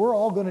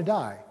all going to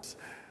die.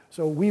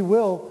 So we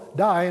will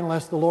die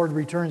unless the Lord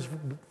returns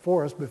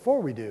for us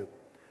before we do.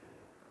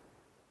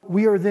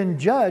 We are then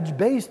judged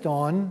based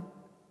on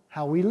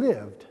how we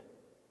lived.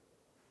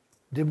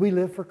 Did we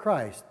live for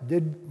Christ?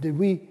 Do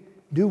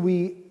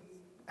we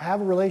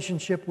have a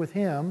relationship with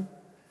Him?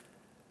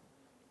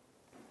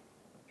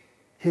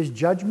 His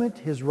judgment,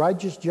 His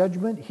righteous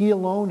judgment, He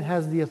alone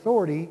has the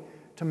authority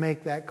to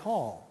make that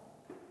call.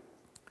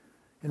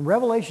 In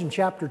Revelation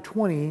chapter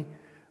 20,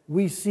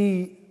 we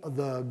see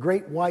the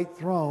great white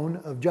throne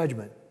of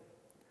judgment.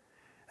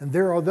 And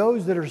there are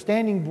those that are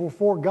standing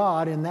before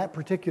God in that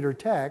particular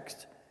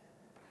text,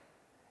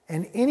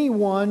 and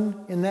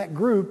anyone in that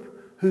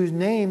group whose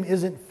name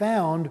isn't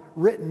found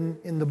written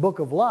in the book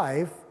of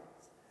life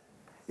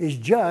is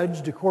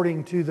judged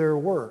according to their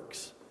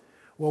works.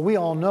 Well, we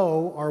all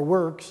know our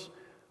works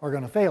are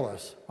going to fail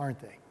us, aren't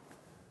they?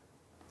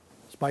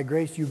 It's by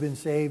grace you've been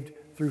saved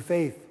through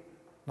faith,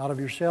 not of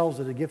yourselves,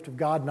 as a gift of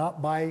God,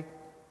 not by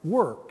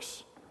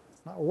works.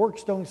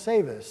 Works don't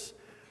save us.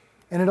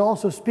 And it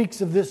also speaks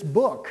of this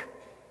book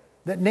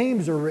that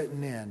names are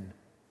written in,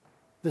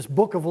 this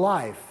book of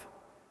life.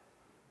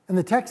 And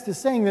the text is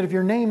saying that if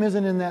your name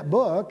isn't in that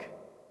book,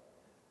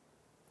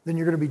 then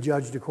you're going to be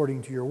judged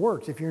according to your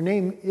works. If your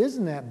name is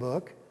in that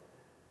book,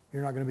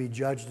 you're not going to be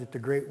judged at the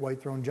great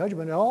white throne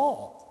judgment at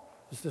all.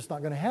 It's just not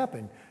going to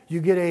happen.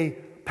 You get a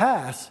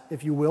pass,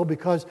 if you will,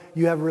 because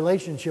you have a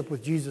relationship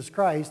with Jesus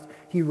Christ.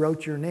 He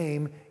wrote your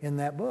name in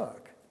that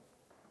book.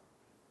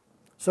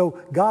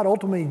 So God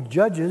ultimately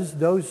judges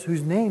those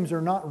whose names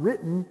are not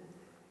written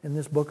in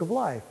this book of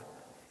life.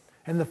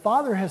 And the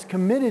Father has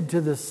committed to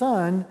the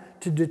Son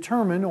to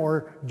determine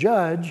or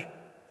judge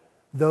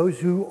those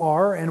who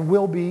are and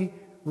will be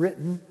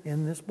written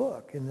in this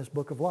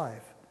book of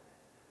life.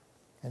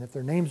 And if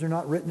their names are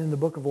not written in the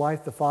book of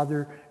life, the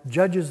Father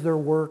judges their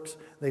works,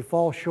 they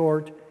fall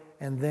short,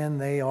 and then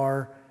they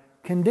are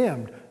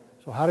condemned.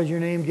 So how does your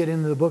name get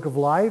into the book of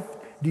life?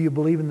 Do you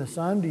believe in the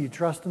Son? Do you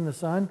trust in the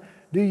Son?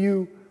 Do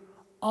you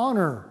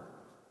honor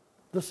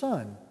the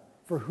Son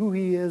for who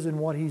He is and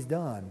what He's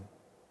done?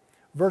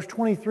 Verse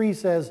 23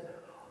 says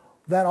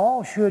that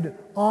all should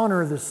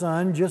honor the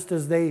Son just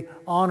as they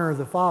honor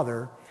the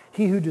Father.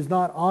 He who does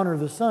not honor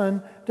the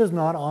Son does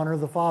not honor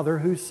the Father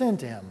who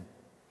sent Him.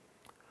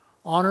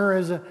 Honor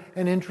is an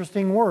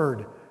interesting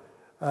word.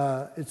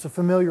 It's a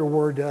familiar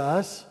word to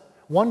us.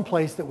 One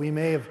place that we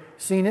may have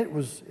seen it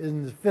was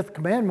in the fifth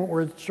commandment,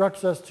 where it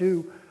instructs us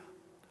to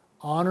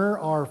honor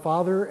our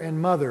father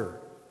and mother.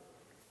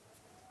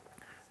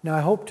 Now,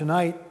 I hope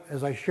tonight,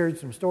 as I shared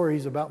some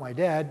stories about my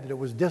dad, that it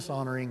was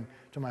dishonoring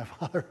to my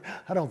father.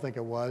 I don't think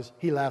it was.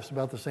 He laughs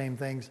about the same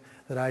things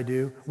that I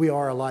do. We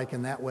are alike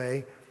in that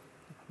way,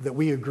 that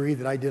we agree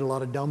that I did a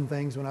lot of dumb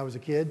things when I was a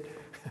kid.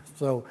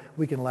 So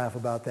we can laugh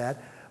about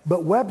that.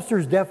 But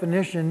Webster's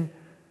definition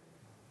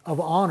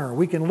of honor,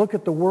 we can look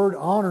at the word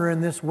honor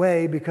in this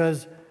way,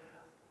 because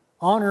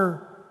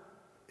honor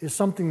is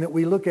something that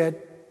we look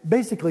at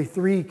basically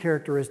three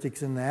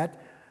characteristics in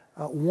that.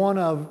 One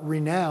of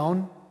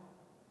renown,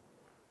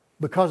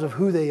 because of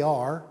who they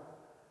are.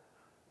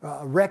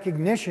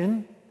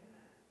 Recognition,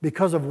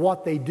 because of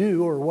what they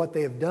do or what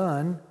they have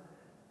done.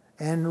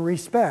 And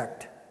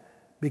respect,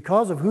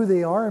 because of who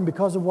they are and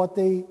because of what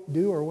they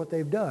do or what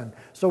they've done.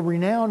 So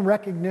renown,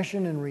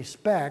 recognition, and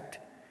respect,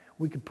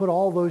 we could put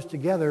all those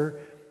together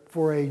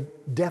for a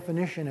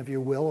definition, if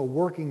you will, a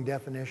working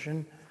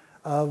definition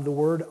of the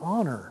word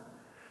honor.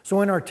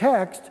 So in our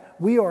text,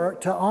 we are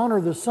to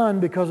honor the Son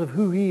because of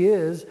who He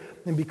is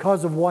and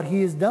because of what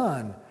He has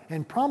done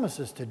and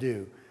promises to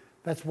do.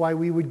 That's why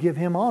we would give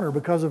Him honor,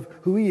 because of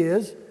who He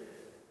is,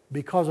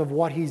 because of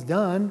what He's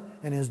done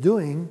and is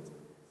doing,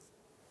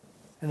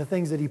 and the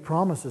things that He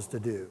promises to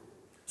do.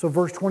 So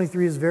verse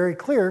 23 is very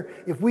clear.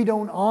 If we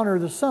don't honor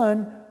the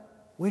Son,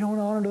 we don't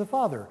honor the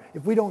Father.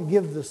 If we don't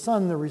give the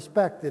Son the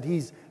respect that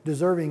He's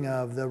deserving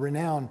of, the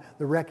renown,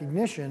 the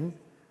recognition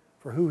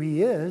for who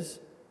He is,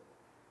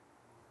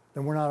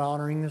 then we're not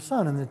honoring the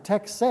Son. And the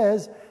text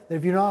says that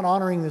if you're not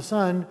honoring the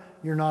Son,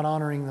 you're not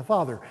honoring the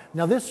Father.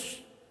 Now this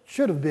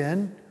would have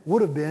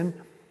been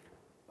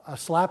a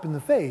slap in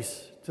the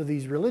face to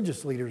these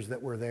religious leaders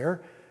that were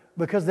there,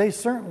 because they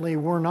certainly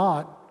were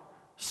not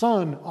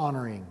Son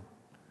honoring.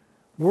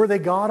 Were they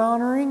God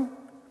honoring?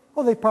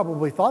 Well, they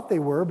probably thought they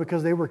were,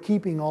 because they were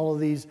keeping all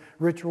of these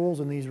rituals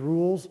and these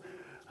rules,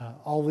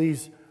 all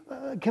these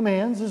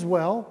commands as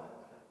well.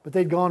 But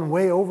they'd gone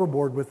way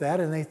overboard with that,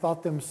 and they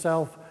thought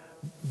themselves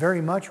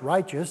very much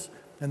righteous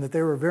and that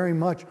they were very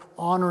much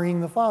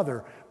honoring the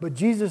Father. But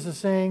Jesus is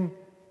saying,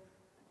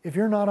 if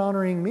you're not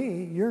honoring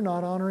me, you're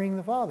not honoring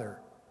the Father.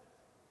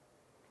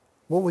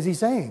 What was he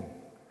saying?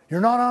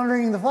 You're not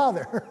honoring the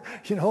Father.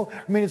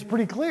 It's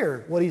pretty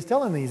clear what he's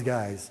telling these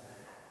guys.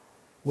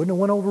 Wouldn't have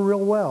went over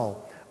real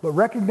well. But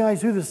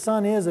recognize who the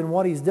Son is and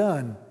what he's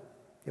done.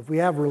 If we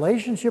have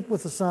relationship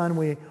with the Son,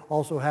 we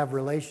also have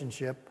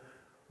relationship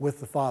with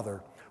the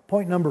Father.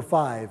 Point number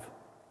 5.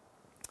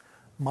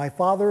 My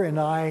Father and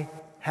I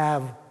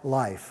have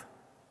life.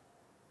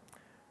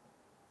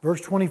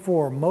 Verse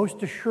 24,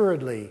 most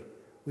assuredly.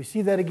 We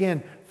see that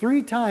again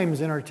 3 times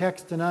in our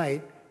text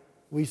tonight.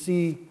 We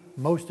see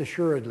most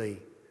assuredly.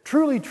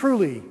 Truly,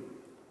 truly.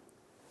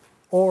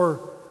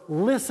 Or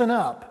listen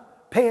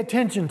up. Pay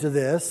attention to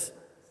this.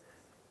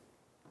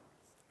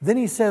 Then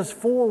he says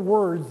 4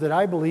 words that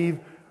I believe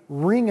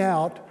ring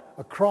out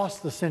across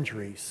the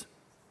centuries.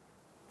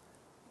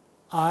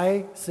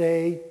 I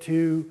say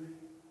to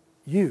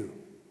you.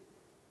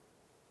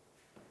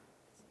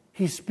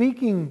 He's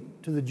speaking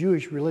to the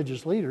Jewish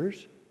religious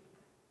leaders,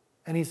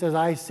 and he says,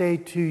 I say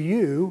to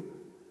you,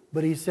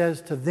 but he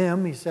says to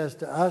them, he says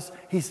to us,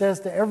 he says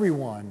to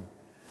everyone.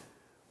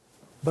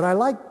 But I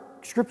like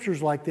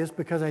scriptures like this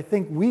because I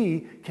think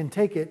we can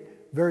take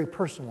it very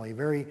personally,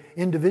 very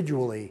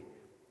individually.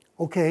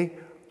 Okay,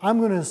 I'm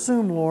going to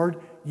assume,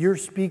 Lord, you're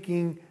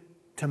speaking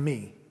to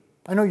me.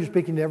 I know you're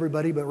speaking to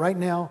everybody, but right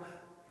now,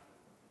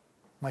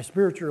 my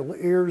spiritual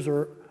ears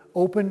are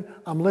open.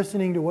 I'm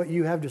listening to what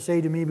you have to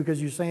say to me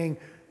because you're saying,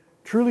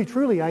 truly,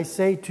 truly, I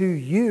say to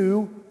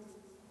you,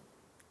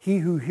 he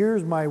who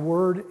hears my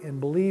word and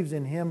believes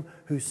in him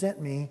who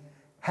sent me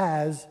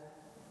has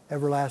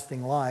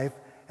everlasting life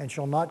and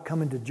shall not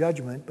come into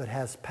judgment, but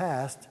has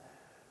passed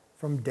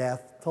from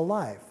death to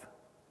life.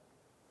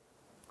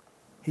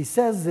 He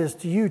says this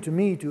to you, to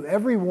me, to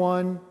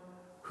everyone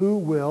who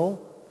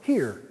will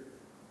hear.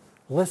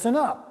 Listen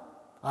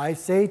up. I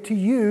say to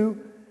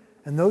you,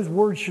 and those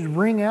words should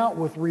ring out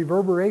with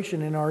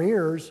reverberation in our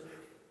ears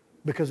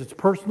because it's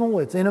personal,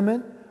 it's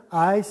intimate.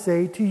 I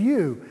say to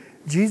you.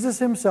 Jesus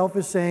himself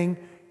is saying,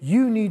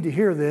 you need to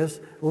hear this.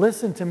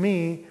 Listen to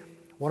me.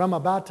 What I'm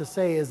about to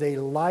say is a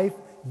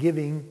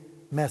life-giving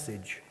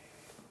message.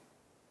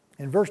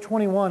 In verse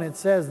 21, it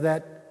says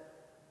that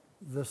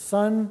the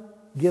Son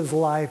gives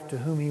life to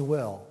whom he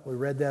will. We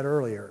read that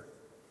earlier.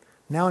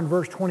 Now in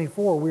verse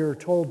 24, we are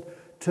told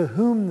to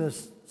whom the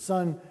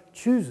Son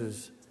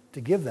chooses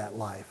to give that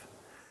life.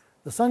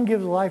 The Son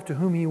gives life to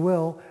whom he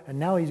will, and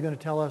now he's going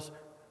to tell us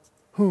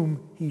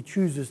whom he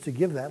chooses to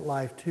give that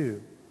life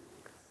to.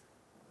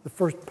 The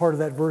first part of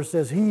that verse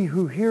says, he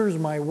who hears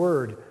my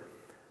word,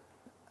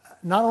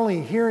 not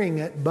only hearing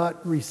it,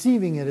 but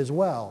receiving it as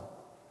well.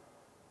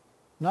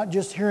 Not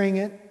just hearing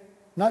it,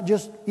 not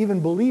just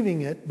even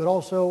believing it, but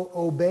also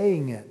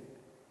obeying it.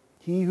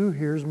 He who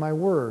hears my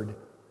word.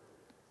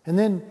 And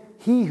then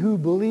he who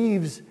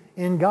believes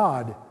in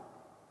God.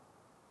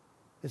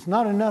 It's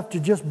not enough to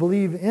just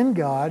believe in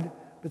God,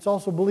 but it's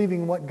also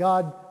believing what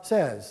God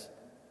says.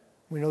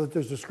 We know that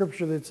there's a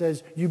scripture that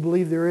says, you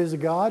believe there is a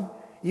God?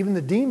 Even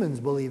the demons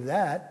believe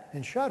that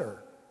and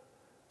shudder.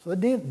 So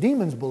the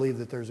demons believe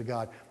that there's a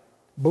God.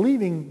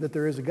 Believing that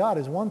there is a God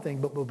is one thing,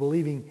 but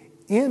believing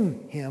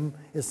in him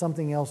is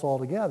something else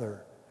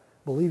altogether.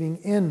 Believing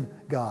in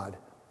God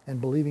and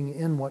believing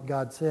in what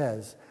God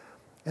says.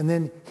 And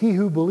then he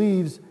who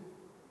believes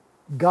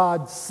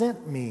God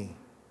sent me.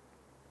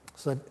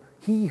 So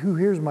he who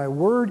hears my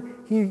word,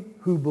 he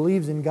who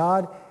believes in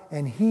God,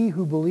 and he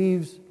who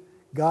believes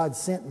God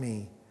sent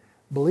me.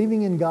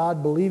 Believing in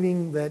God,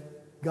 believing that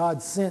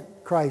God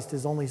sent Christ,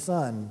 his only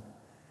Son.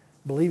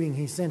 Believing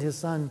he sent his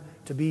Son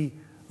to be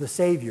the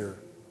Savior.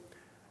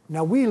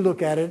 Now we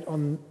look at it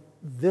on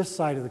this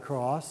side of the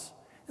cross,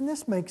 and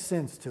this makes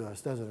sense to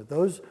us, doesn't it?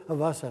 Those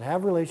of us that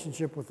have a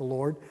relationship with the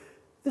Lord,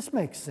 this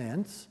makes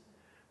sense.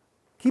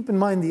 Keep in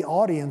mind the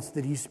audience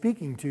that he's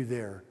speaking to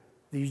there,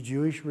 these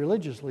Jewish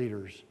religious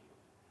leaders.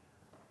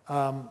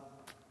 I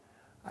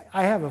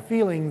have a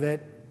feeling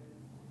that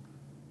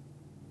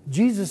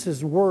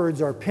Jesus'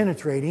 words are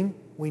penetrating.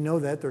 We know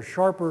that. They're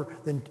sharper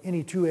than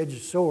any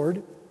two-edged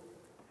sword.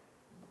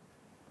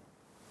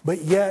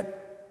 But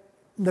yet,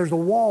 there's a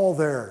wall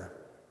there.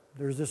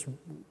 There's this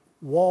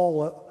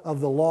wall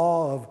of the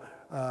law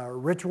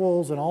of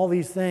rituals and all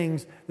these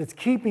things that's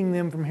keeping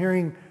them from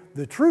hearing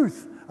the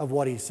truth of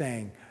what he's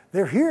saying.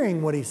 They're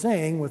hearing what he's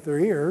saying with their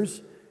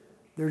ears.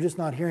 They're just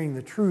not hearing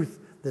the truth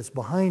that's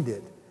behind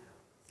it.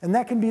 And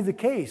that can be the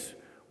case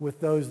with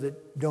those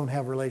that don't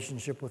have a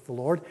relationship with the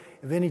Lord.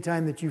 If any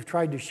time that you've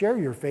tried to share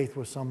your faith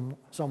with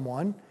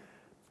someone,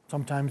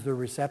 sometimes they're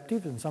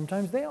receptive and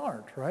sometimes they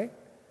aren't, right?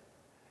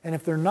 And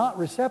if they're not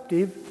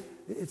receptive,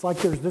 it's like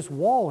there's this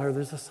wall here.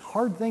 There's this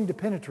hard thing to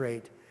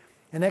penetrate.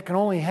 And that can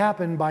only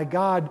happen by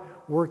God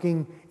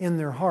working in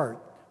their heart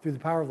through the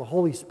power of the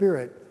Holy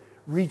Spirit,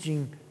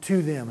 reaching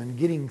to them and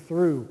getting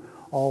through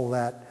all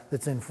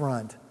that's in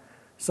front.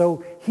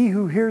 So he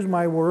who hears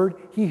my word,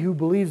 he who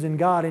believes in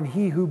God, and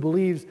he who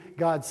believes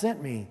God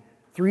sent me.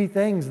 3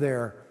 things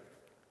there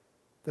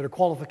that are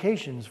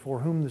qualifications for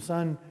whom the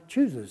Son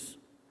chooses.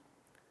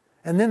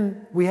 And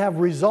then we have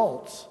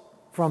results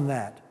from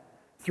that.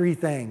 3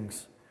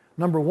 things.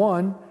 Number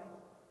 1,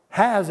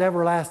 has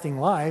everlasting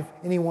life.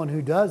 Anyone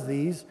who does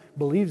these,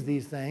 believes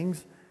these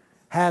things,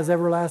 has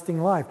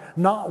everlasting life.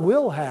 Not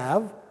will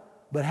have,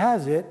 but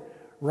has it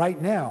right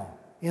now.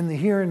 In the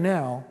here and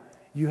now,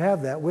 you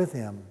have that with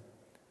him.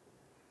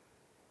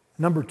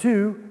 Number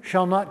 2,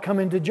 shall not come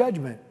into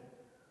judgment.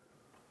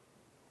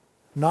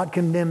 Not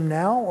condemned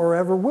now or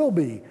ever will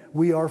be.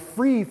 We are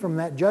free from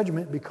that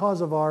judgment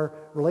because of our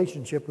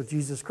relationship with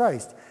Jesus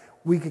Christ.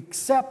 We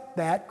accept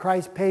that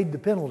Christ paid the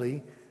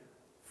penalty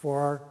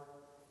for our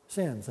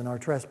sins and our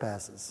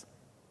trespasses.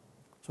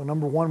 So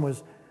number 1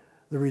 was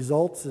the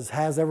results is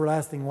has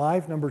everlasting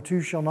life. Number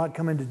 2, shall not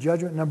come into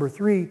judgment. Number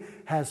 3,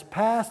 has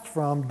passed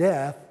from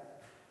death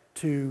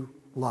to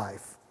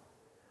life.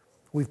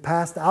 We've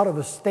passed out of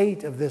a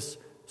state of this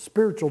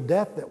spiritual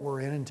death that we're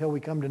in until we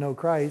come to know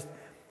Christ,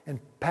 and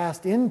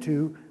passed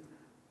into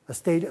a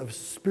state of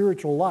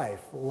spiritual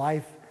life,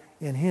 life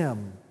in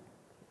Him.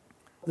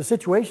 The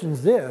situation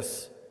is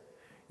this: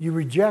 you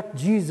reject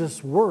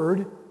Jesus'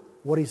 word,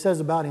 what He says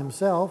about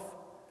Himself,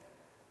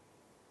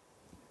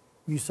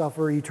 you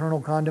suffer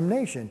eternal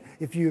condemnation.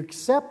 If you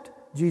accept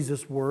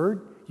Jesus'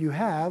 word, you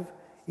have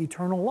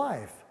eternal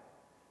life.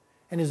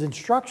 And His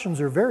instructions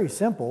are very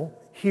simple: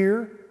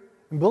 hear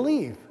and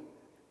believe.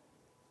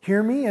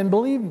 Hear me and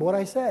believe what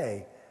I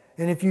say.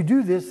 And if you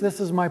do this, this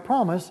is my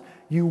promise,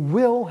 you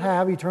will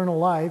have eternal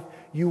life.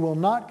 You will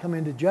not come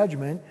into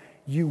judgment.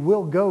 You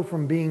will go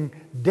from being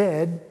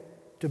dead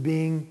to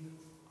being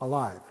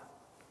alive.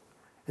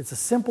 It's a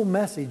simple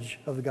message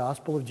of the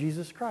gospel of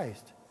Jesus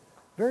Christ.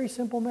 Very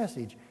simple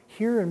message.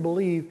 Hear and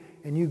believe,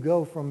 and you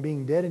go from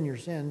being dead in your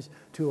sins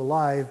to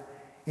alive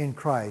in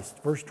Christ.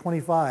 Verse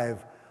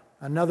 25,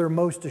 another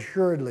most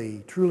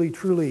assuredly, truly,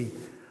 truly,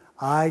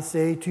 I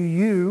say to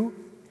you,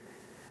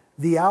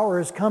 the hour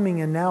is coming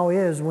and now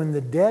is when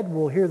the dead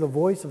will hear the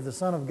voice of the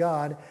Son of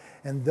God,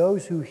 and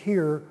those who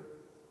hear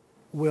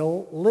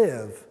will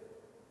live.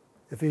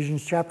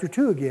 Ephesians chapter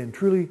 2 again.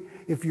 Truly,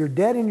 if you're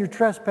dead in your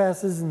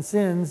trespasses and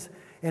sins,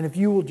 and if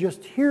you will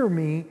just hear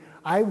me,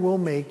 I will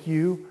make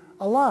you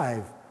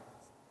alive.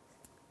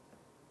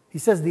 He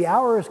says, the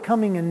hour is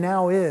coming and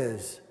now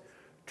is.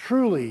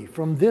 Truly,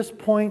 from this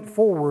point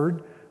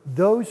forward,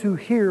 those who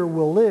hear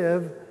will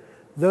live.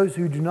 Those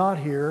who do not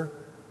hear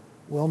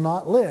will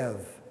not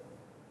live.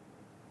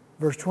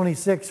 Verse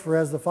 26, for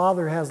as the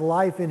Father has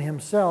life in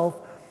Himself,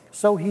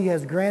 so He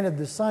has granted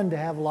the Son to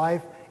have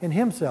life in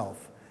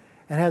Himself,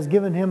 and has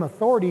given Him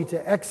authority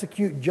to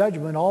execute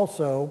judgment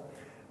also,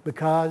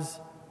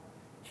 because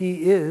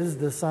He is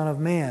the Son of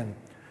Man.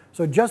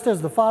 So just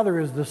as the Father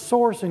is the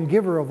source and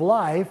giver of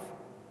life,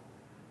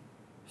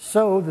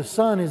 so the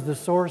Son is the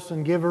source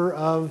and giver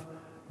of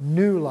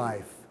new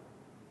life.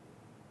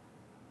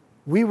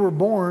 We were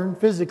born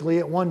physically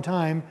at one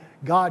time.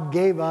 God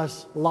gave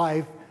us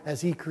life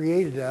as He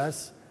created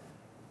us.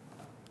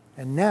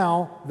 And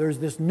now there's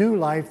this new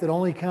life that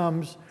only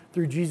comes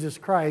through Jesus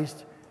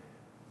Christ,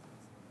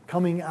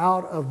 coming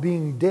out of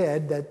being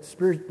dead,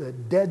 the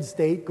dead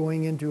state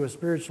going into a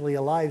spiritually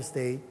alive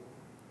state.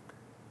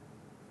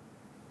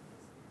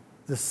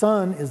 The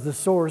Son is the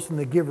source and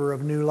the giver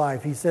of new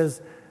life. He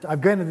says, I've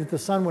granted that the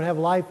Son would have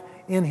life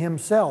in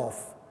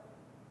Himself.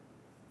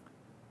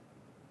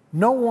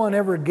 No one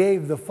ever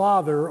gave the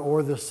Father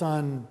or the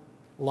Son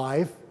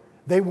life.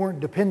 They weren't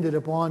dependent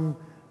upon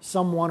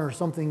someone or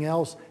something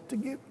else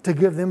to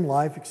give them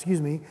life.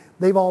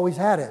 They've always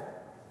had it.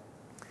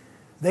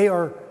 They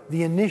are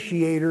the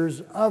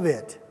initiators of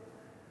it.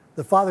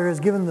 The Father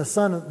has given the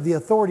Son the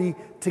authority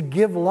to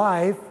give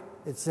life,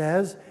 it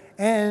says,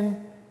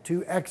 and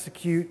to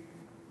execute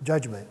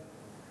judgment.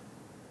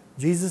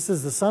 Jesus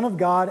is the Son of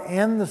God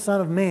and the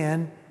Son of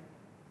Man.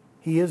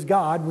 He is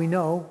God, we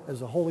know,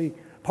 as a holy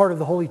part of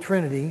the Holy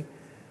Trinity.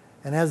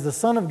 And as the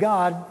Son of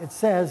God, it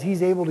says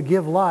He's able to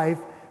give life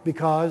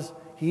because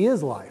He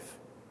is life.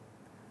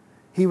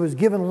 He was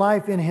given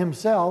life in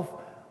Himself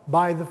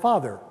by the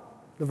Father.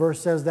 The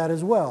verse says that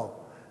as well.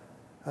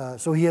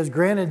 So He has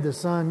granted the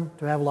Son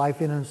to have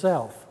life in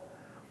Himself.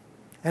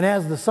 And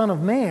as the Son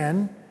of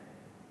Man,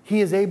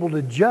 He is able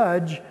to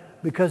judge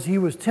because He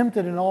was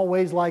tempted in all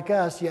ways like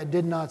us, yet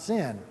did not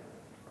sin.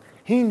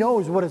 He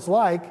knows what it's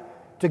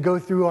like to go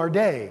through our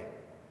day.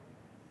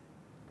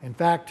 In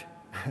fact,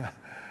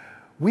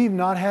 we've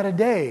not had a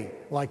day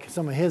like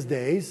some of His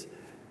days.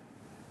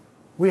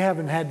 We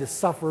haven't had to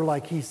suffer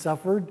like He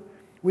suffered.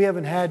 We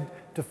haven't had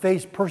to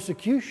face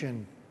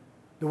persecution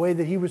the way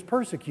that He was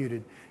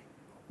persecuted.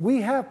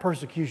 We have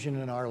persecution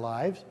in our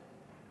lives,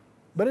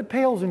 but it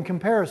pales in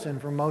comparison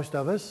for most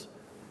of us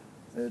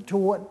to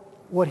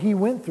what He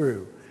went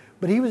through.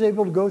 But He was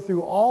able to go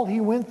through all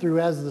He went through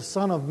as the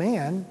Son of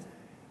Man,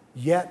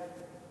 yet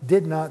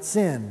did not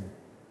sin.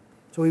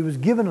 So He was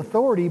given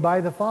authority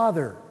by the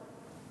Father.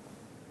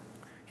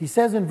 He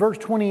says in verse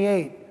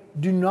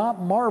 28, do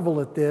not marvel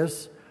at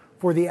this,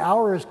 for the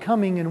hour is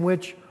coming in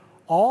which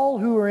all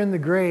who are in the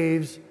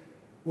graves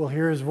will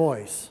hear His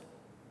voice.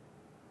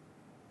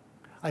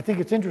 I think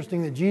it's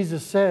interesting that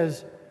Jesus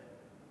says,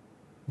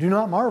 do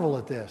not marvel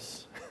at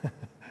this.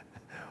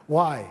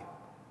 Why?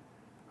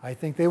 I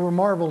think they were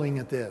marveling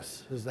at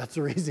this, because that's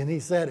the reason he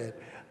said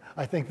it.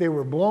 I think they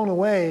were blown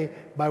away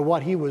by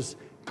what he was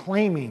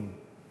claiming.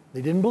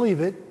 They didn't believe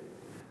it.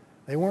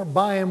 They weren't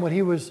buying what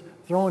he was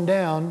throwing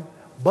down,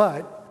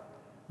 but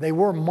they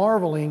were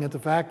marveling at the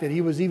fact that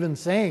he was even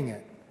saying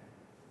it.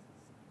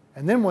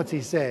 And then what's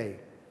he say?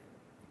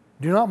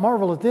 Do not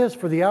marvel at this,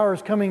 for the hour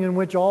is coming in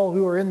which all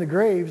who are in the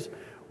graves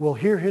will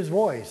hear his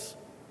voice.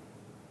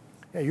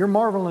 Yeah, you're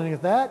marveling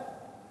at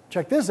that?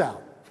 Check this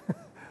out.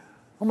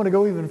 I'm going to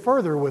go even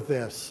further with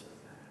this.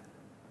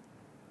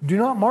 Do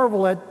not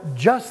marvel at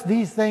just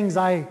these things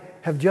I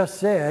have just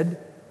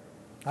said.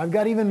 I've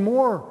got even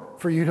more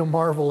for you to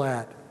marvel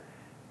at.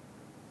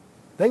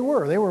 They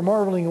were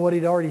marveling at what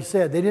he'd already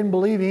said. They didn't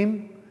believe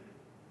him.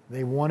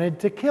 They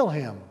wanted to kill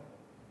him,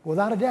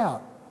 without a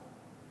doubt.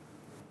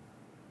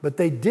 But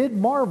they did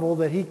marvel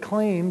that he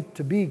claimed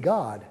to be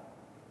God.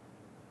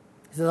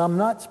 He says, I'm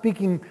not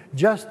speaking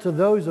just to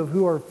those of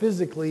who are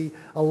physically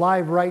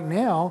alive right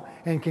now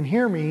and can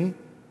hear me.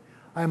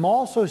 I'm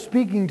also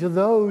speaking to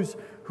those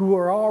who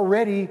are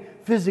already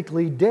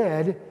physically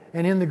dead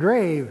and in the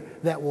grave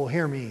that will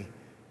hear me.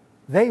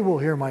 They will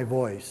hear my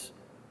voice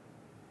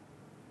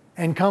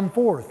and come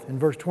forth, in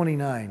verse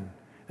 29.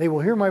 They will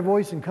hear my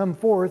voice and come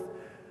forth,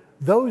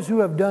 those who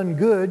have done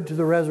good to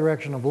the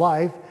resurrection of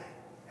life,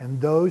 and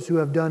those who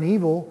have done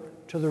evil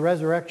to the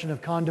resurrection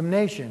of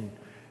condemnation.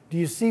 Do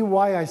you see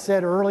why I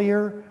said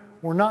earlier,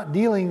 we're not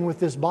dealing with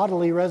this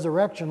bodily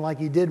resurrection like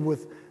he did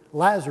with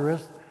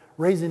Lazarus,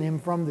 raising him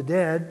from the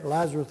dead,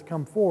 Lazarus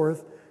come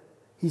forth.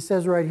 He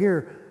says right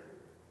here,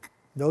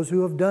 those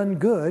who have done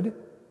good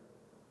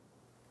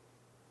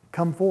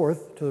come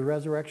forth to the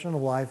resurrection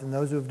of life, and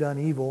those who have done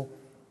evil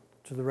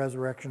to the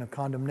resurrection of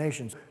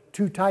condemnation.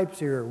 Two types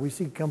here we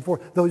see come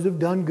forth. Those who have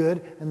done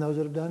good and those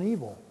that have done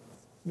evil.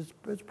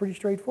 It's pretty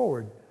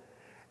straightforward.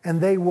 And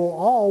they will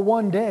all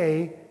one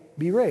day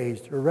be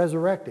raised or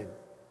resurrected.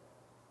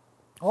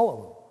 All of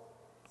them.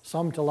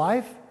 Some to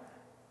life,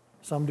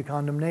 some to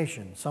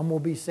condemnation. Some will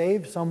be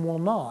saved, some will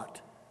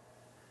not.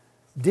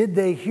 Did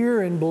they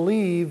hear and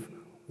believe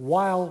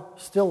while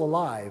still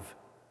alive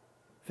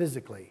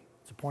physically?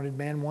 It's appointed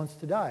man once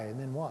to die, and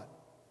then what?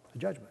 The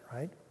judgment,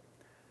 right?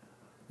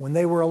 When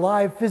they were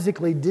alive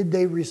physically, did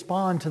they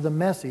respond to the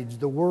message,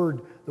 the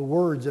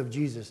words of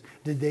Jesus?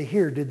 Did they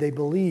hear? Did they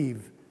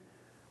believe?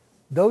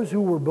 Those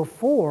who were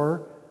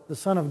before the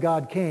Son of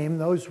God came,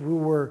 those who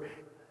were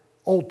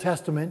Old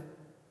Testament,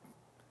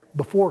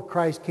 before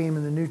Christ came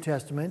in the New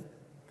Testament,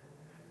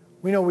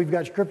 we know we've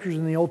got scriptures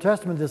in the Old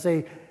Testament that say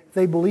if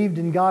they believed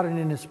in God and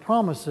in His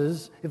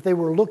promises, if they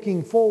were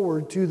looking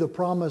forward to the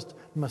promised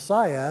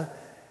Messiah,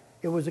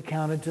 it was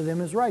accounted to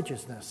them as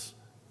righteousness.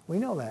 We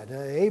know that.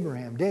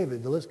 Abraham,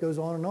 David, the list goes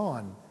on and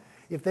on.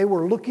 If they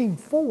were looking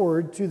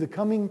forward to the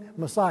coming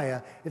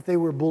Messiah, if they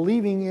were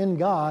believing in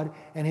God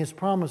and His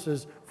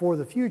promises for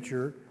the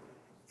future,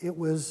 it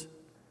was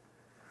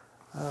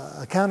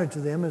accounted to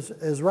them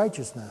as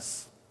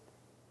righteousness.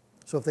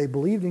 So if they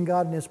believed in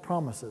God and His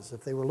promises,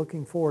 if they were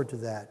looking forward to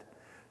that.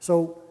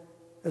 So,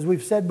 as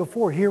we've said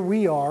before, here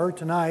we are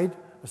tonight,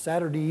 a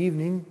Saturday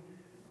evening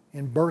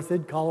in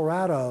Berthoud,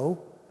 Colorado,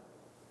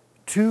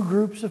 two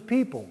groups of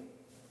people.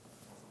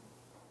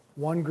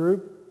 One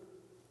group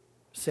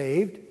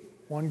saved,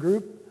 one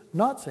group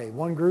not saved.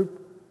 One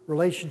group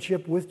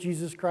relationship with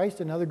Jesus Christ,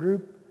 another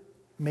group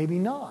maybe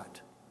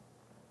not.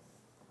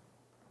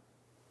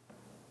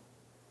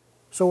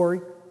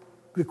 So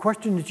the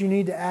question that you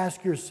need to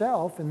ask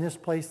yourself in this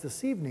place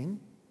this evening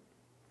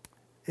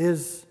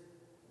is,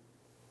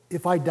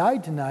 if I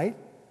died tonight,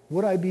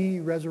 would I be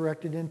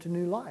resurrected into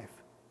new life?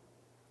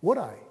 Would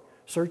I?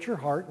 Search your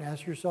heart and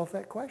ask yourself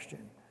that question.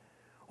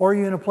 Or are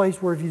you in a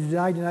place where if you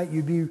died tonight,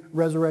 you'd be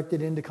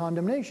resurrected into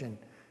condemnation?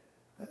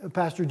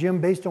 Pastor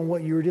Jim, based on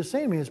what you were just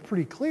saying to me, it's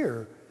pretty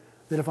clear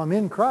that if I'm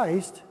in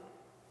Christ,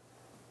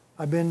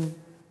 I've been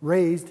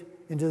raised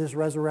into this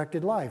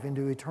resurrected life,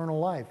 into eternal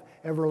life,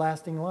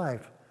 everlasting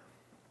life.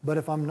 But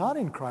if I'm not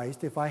in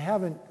Christ, if I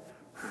haven't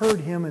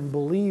heard Him and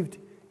believed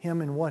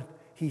Him in what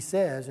He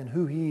says and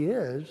who He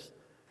is,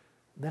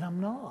 then I'm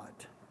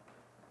not.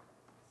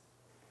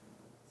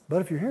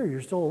 But if you're here,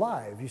 you're still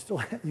alive. You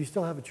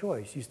still have a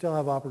choice. You still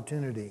have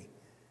opportunity.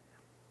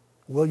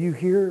 Will you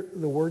hear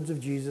the words of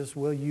Jesus?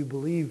 Will you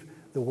believe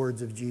the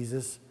words of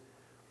Jesus?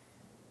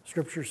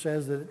 Scripture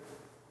says that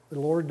the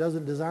Lord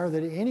doesn't desire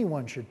that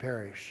anyone should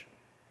perish.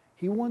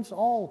 He wants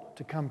all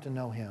to come to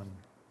know Him.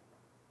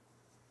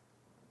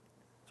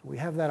 So we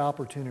have that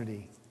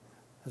opportunity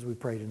as we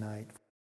pray tonight.